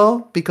defend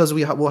well because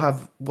we'll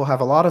have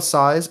a lot of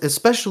size,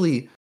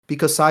 especially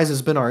because size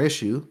has been our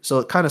issue. So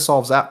it kind of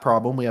solves that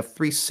problem. We have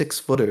 3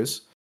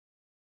 6-footers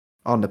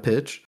on the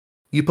pitch.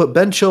 You put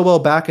Ben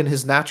Chilwell back in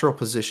his natural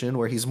position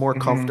where he's more Hmm.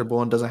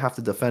 comfortable and doesn't have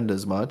to defend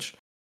as much.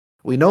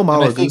 We know And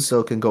I think,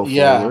 Malagusto can go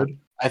yeah, forward.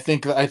 I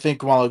think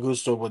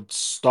Malagusto would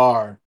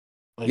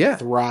like Yeah.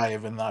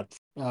 thrive in that.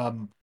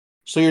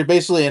 So you're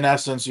basically, in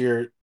essence,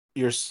 you're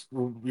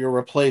you're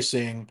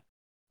replacing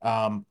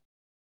um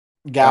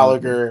Gallagher.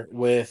 Gallagher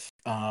with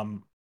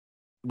Chalaba,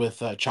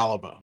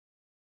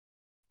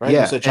 right? You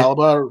Yeah. said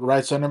Chalaba,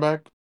 right center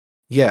back.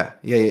 Yeah.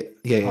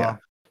 Uh,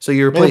 So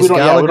you Maybe we replace don't.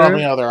 Yeah, we don't have Gallagher.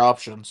 any other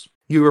options.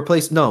 You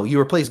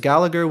replace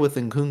Gallagher with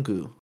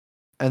Nkunku.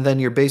 And then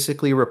you're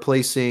basically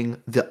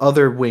replacing the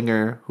other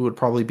winger, who would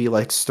probably be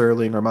like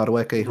Sterling or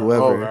Madueke, Oh,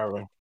 whoever,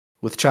 right.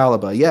 with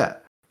Chalaba. Yeah,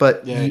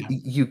 but Yeah, yeah.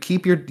 you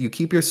keep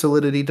your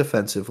solidity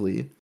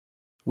defensively.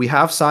 We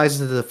have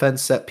size in the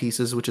defense set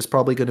pieces, which is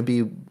probably going to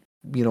be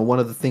one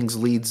of the things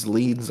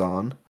leads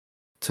on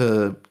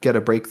to get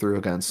a breakthrough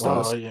against Oh,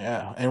 us.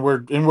 yeah. And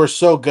we're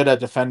so good at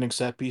defending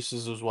set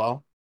pieces as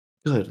well.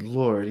 Good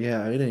lord,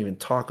 yeah, we didn't even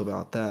talk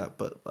about that.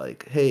 But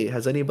like, hey,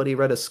 has anybody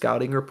read a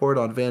scouting report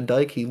on Van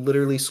Dijk? He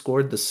literally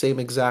scored the same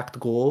exact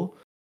goal.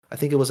 I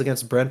think it was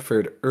against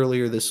Brentford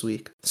earlier this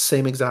week.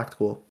 Same exact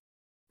goal.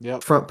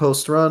 Yep. Front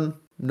post run,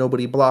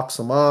 nobody blocks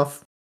him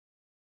off.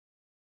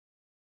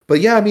 But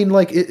yeah, I mean,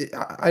 like,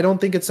 I don't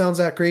think it sounds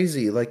that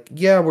crazy. Like,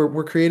 yeah,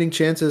 we're creating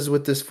chances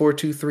with this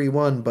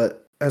 4-2-3-1,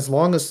 but as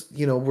long as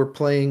we're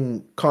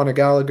playing Conor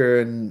Gallagher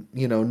and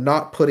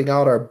not putting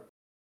out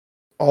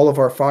all of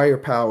our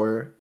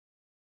firepower,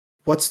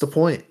 what's the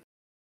point?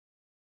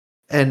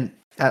 And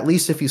at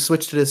least if you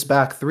switch to this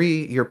back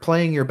three, you're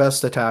playing your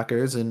best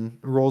attackers in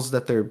roles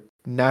that they're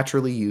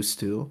naturally used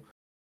to.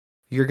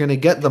 You're going to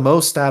get the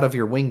most out of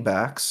your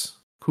wingbacks,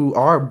 who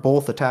are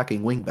both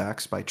attacking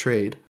wingbacks by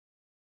trade.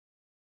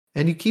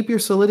 And you keep your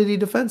solidity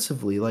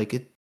defensively. Like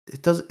it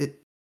does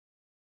it.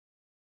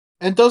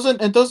 And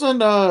doesn't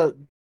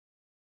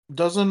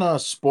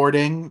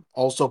Sporting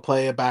also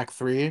play a back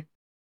three?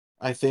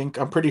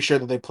 I'm pretty sure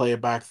that they play a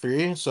back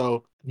three.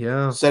 So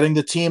Yeah, setting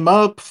the team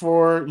up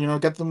for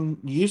get them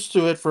used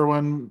to it for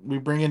when we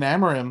bring in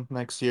Amarim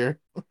next year.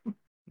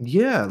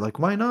 yeah. Like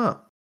why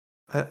not?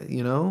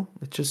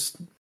 It just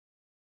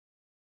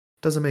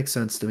doesn't make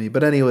sense to me.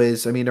 But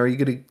anyways, I mean, are you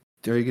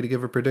gonna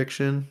give a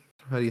prediction?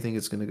 How do you think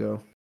it's gonna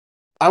go?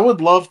 I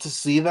would love to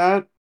see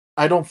that.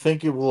 I don't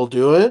think it will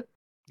do it,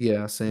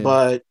 Yeah, same.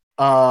 but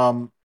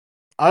I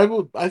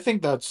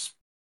think that's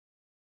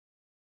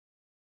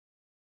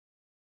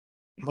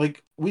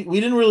like we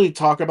didn't really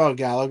talk about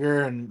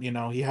Gallagher, and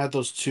he had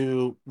those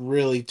two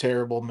really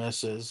terrible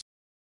misses.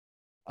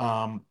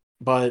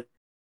 But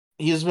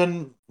he's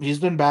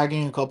been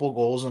bagging a couple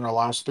goals in our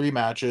last three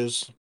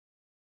matches,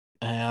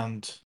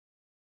 and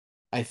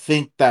I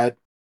think that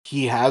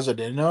he has it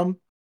in him,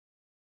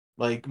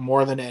 like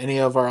more than any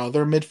of our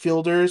other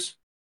midfielders.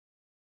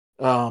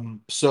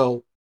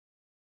 So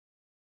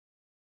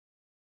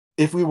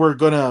if we were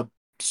gonna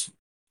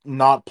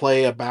not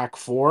play a back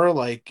four,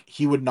 like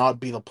he would not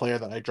be the player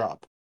that I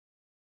drop.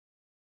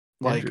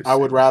 Like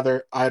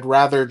Interesting. I'd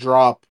rather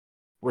drop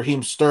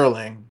Raheem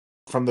Sterling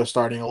from the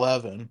starting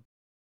 11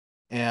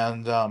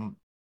 and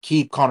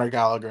keep Conor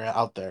Gallagher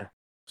out there.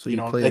 So you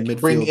play a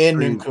Like bring midfield in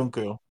three.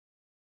 Nkunku,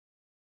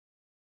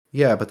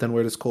 Yeah, but then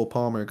where does Cole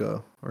Palmer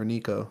go or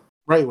Nico?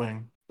 right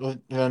wing.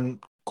 Then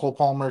Cole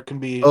Palmer can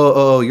be,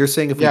 Oh, you're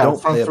saying if we yeah,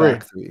 don't play front a three.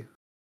 back three?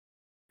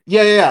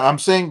 Yeah. I'm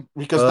saying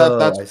because Oh,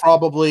 that's I see.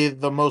 probably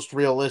the most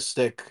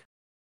realistic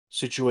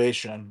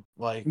situation.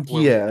 Like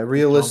where Yeah, we don't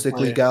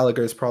realistically, play,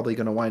 Gallagher's probably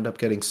going to wind up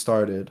getting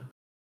started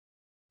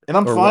and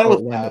I'm or fine or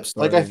with wind up that.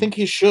 Like I starting. think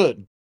he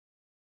should.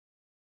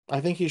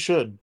 I think he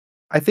should.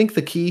 I think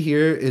the key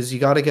here is you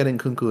got to get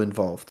Nkunku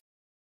involved.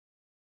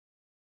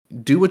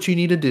 Do what you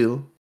need to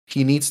do.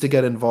 He needs to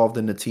get involved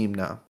in the team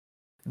now.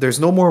 There's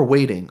no more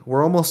waiting.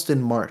 We're almost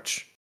in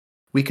March.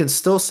 We can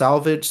still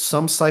salvage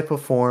some type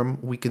of form.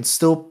 We can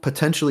still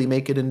potentially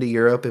make it into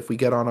Europe if we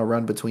get on a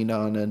run between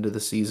now and the end of the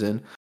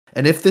season.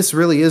 And if this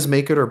really is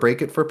make it or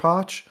break it for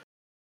Poch,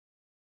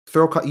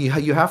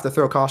 you have to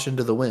throw caution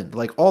to the wind.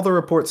 Like all the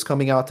reports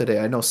coming out today,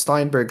 I know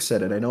Steinberg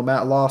said it, I know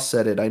Matt Loss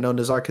said it, I know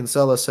Nazar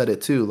Kinsella said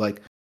it too.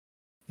 Like,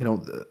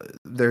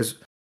 there's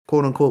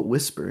quote unquote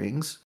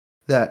whisperings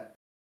that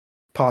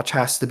Poch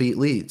has to beat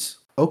Leeds.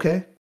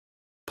 Okay,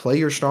 play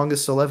your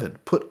strongest 11,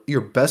 put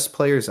your best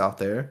players out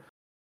there,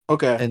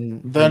 Okay.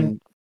 and Then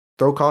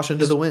throw caution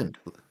to is the wind.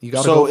 You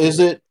got to go so for is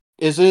it.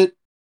 it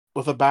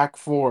with a back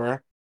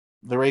four,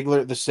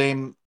 the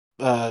same,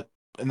 and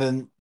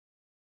then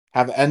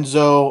have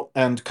Enzo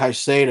and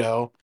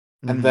Caicedo,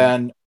 and Hmm.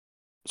 then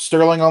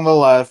Sterling on the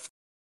left,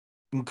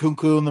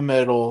 Nkunku in the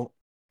middle,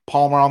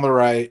 Palmer on the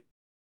right,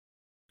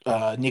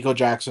 Nico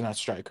Jackson at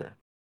striker.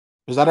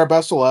 Is that our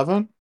best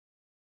 11?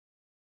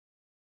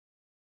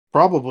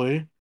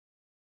 Probably,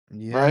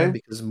 Yeah, right?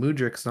 because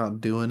Mudrik's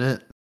not doing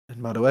it, and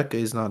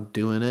Madueke's not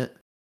doing it.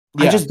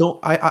 I Yeah. just don't.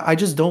 I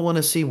just don't want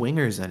to see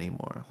wingers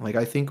anymore. Like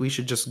I think we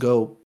should just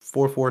go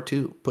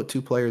 4-4-2. Put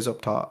two players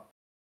up top.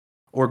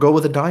 Or go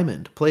with a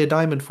diamond. Play a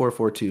diamond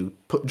 4-4-2.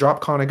 Drop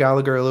Conor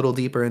Gallagher a little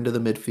deeper into the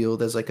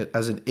midfield as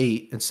as an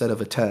 8 instead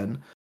of a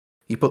 10.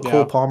 You put Cole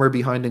Yeah. Palmer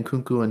behind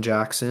Nkunku and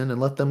Jackson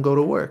and let them go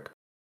to work.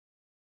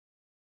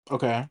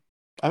 Okay.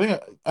 I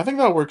think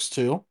that works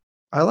too.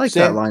 I like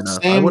that Same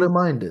lineup. I wouldn't same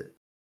mind it.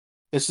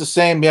 It's the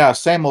same, yeah,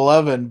 same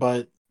 11,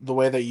 but the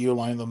way that you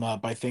line them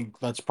up, I think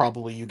that's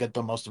probably you get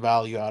the most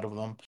value out of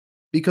them.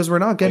 Because we're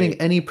not getting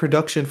Wait, any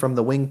production from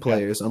the wing yeah.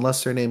 players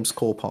unless their name's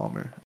Cole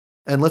Palmer.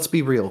 And let's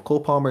be real, Cole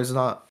Palmer is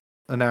not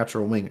a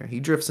natural winger. He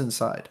drifts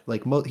inside.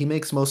 Like he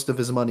makes most of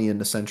his money in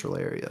the central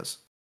areas.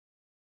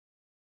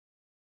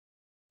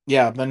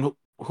 Yeah, then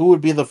who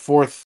would be the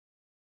fourth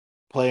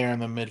player in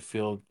the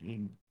midfield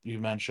you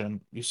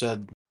mentioned? You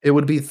said, It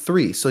would be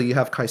three. So you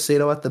have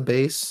Caicedo at the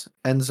base,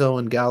 Enzo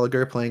and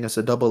Gallagher playing as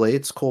a double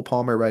eights, Cole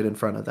Palmer right in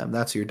front of them.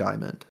 That's your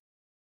diamond.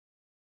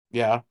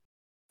 yeah,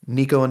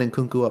 Nico and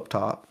Nkunku up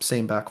top,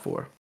 same back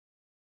four.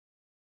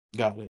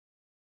 got it.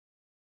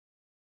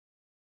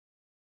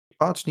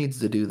 Poch needs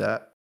to do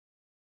that.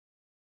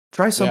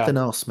 Try Yeah. something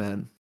else,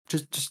 man.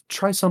 Just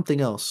try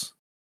something else.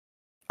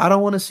 I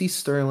don't want to see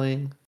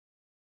Sterling.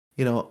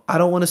 I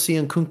don't want to see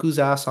Nkunku's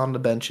ass on the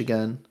bench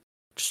again.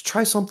 Just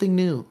try something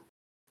new.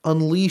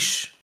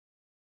 Unleash,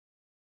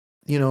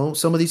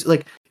 some of these.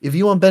 Like, if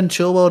you want Ben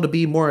Chilwell to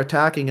be more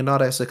attacking and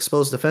not as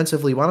exposed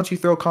defensively, why don't you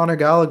throw Conor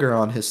Gallagher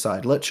on his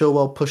side? Let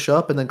Chilwell push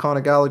up, and then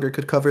Conor Gallagher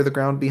could cover the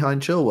ground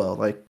behind Chilwell.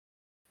 Like,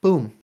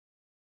 boom.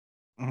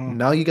 Hmm.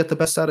 Now you get the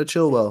best out of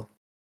Chilwell.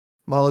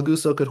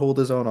 Malaguso could hold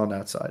his own on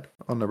that side,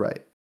 on the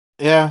right.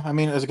 Yeah, I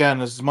mean,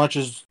 as much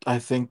as I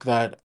think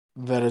that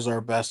is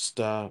our best,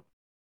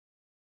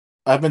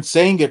 I've been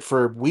saying it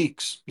for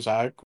weeks,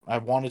 Zach.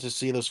 I've wanted to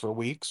see this for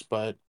weeks,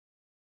 but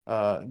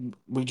uh,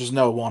 we just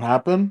know it won't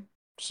happen.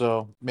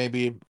 So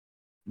maybe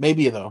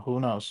though,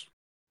 who knows?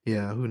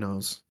 Yeah, who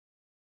knows?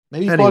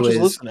 Maybe Poch is Anyways,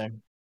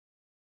 listening.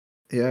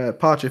 yeah,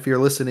 Poch, if you're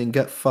listening,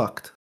 get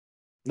fucked.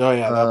 Oh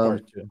yeah, that Um,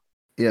 part too.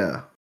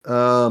 yeah.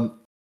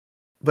 Um,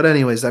 but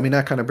anyways, I mean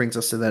that kind of brings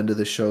us to the end of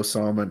the show,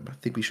 so I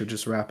think we should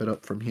just wrap it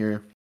up from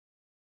here.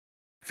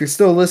 If you're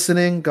still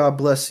listening, God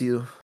bless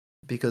you,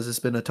 because it's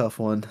been a tough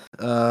one.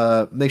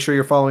 Make sure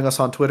you're following us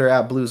on Twitter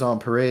at Blues on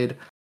Parade.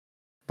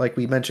 Like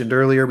we mentioned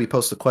earlier, we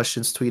post a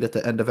questions tweet at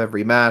the end of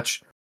every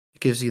match. It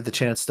gives you the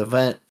chance to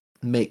vent,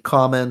 make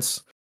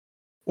comments,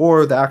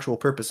 or the actual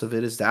purpose of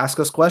it is to ask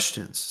us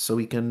questions so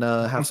we can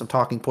have some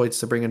talking points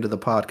to bring into the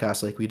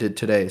podcast like we did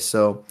today.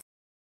 So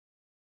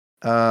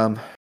um,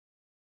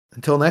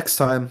 until next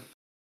time,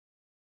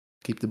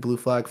 keep the blue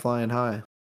flag flying high.